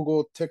on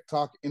Google,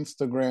 TikTok,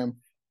 Instagram,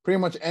 pretty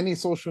much any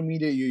social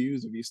media you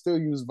use. If you still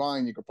use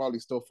Vine, you could probably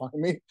still find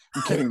me.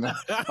 I'm kidding now.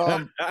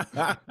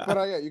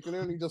 But you can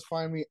literally just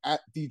find me at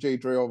DJ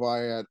Dre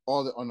Ovalle at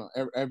on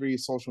every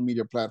social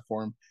media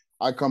platform.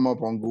 I come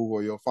up on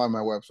Google. You'll find my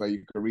website.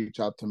 You can reach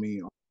out to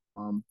me.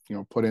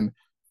 Put in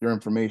your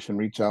information,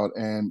 reach out,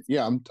 and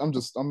I'm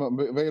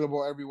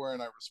available everywhere,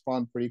 and I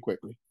respond pretty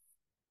quickly.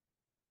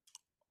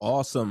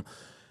 Awesome.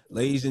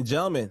 Ladies and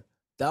gentlemen,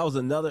 that was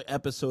another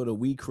episode of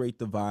We Create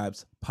the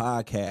Vibes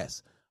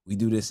podcast. We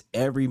do this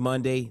every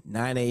Monday,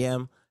 9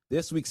 a.m.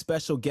 This week's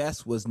special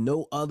guest was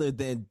no other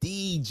than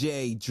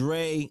DJ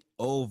Dre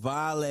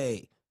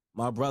Ovalle.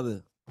 My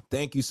brother,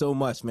 thank you so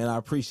much, man. I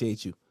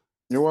appreciate you.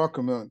 You're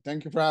welcome, man.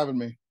 Thank you for having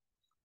me.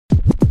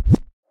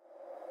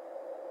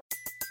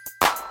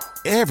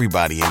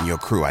 Everybody in your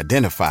crew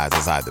identifies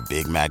as either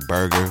Big Mac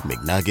Burger,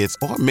 McNuggets,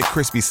 or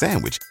McCrispy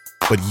Sandwich.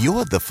 But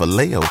you're the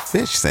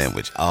Filet-O-Fish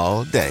Sandwich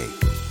all day.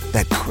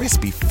 That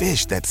crispy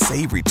fish, that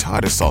savory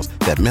tartar sauce,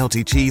 that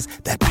melty cheese,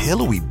 that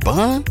pillowy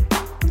bun.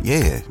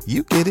 Yeah,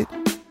 you get it.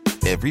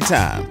 Every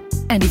time.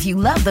 And if you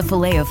love the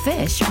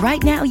Filet-O-Fish,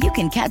 right now you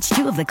can catch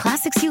 2 of the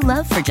classics you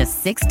love for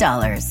just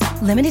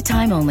 $6. Limited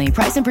time only.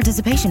 Price and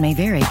participation may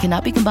vary.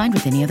 Cannot be combined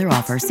with any other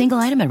offer. Single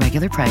item at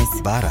regular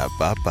price.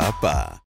 Ba-da-ba-ba-ba.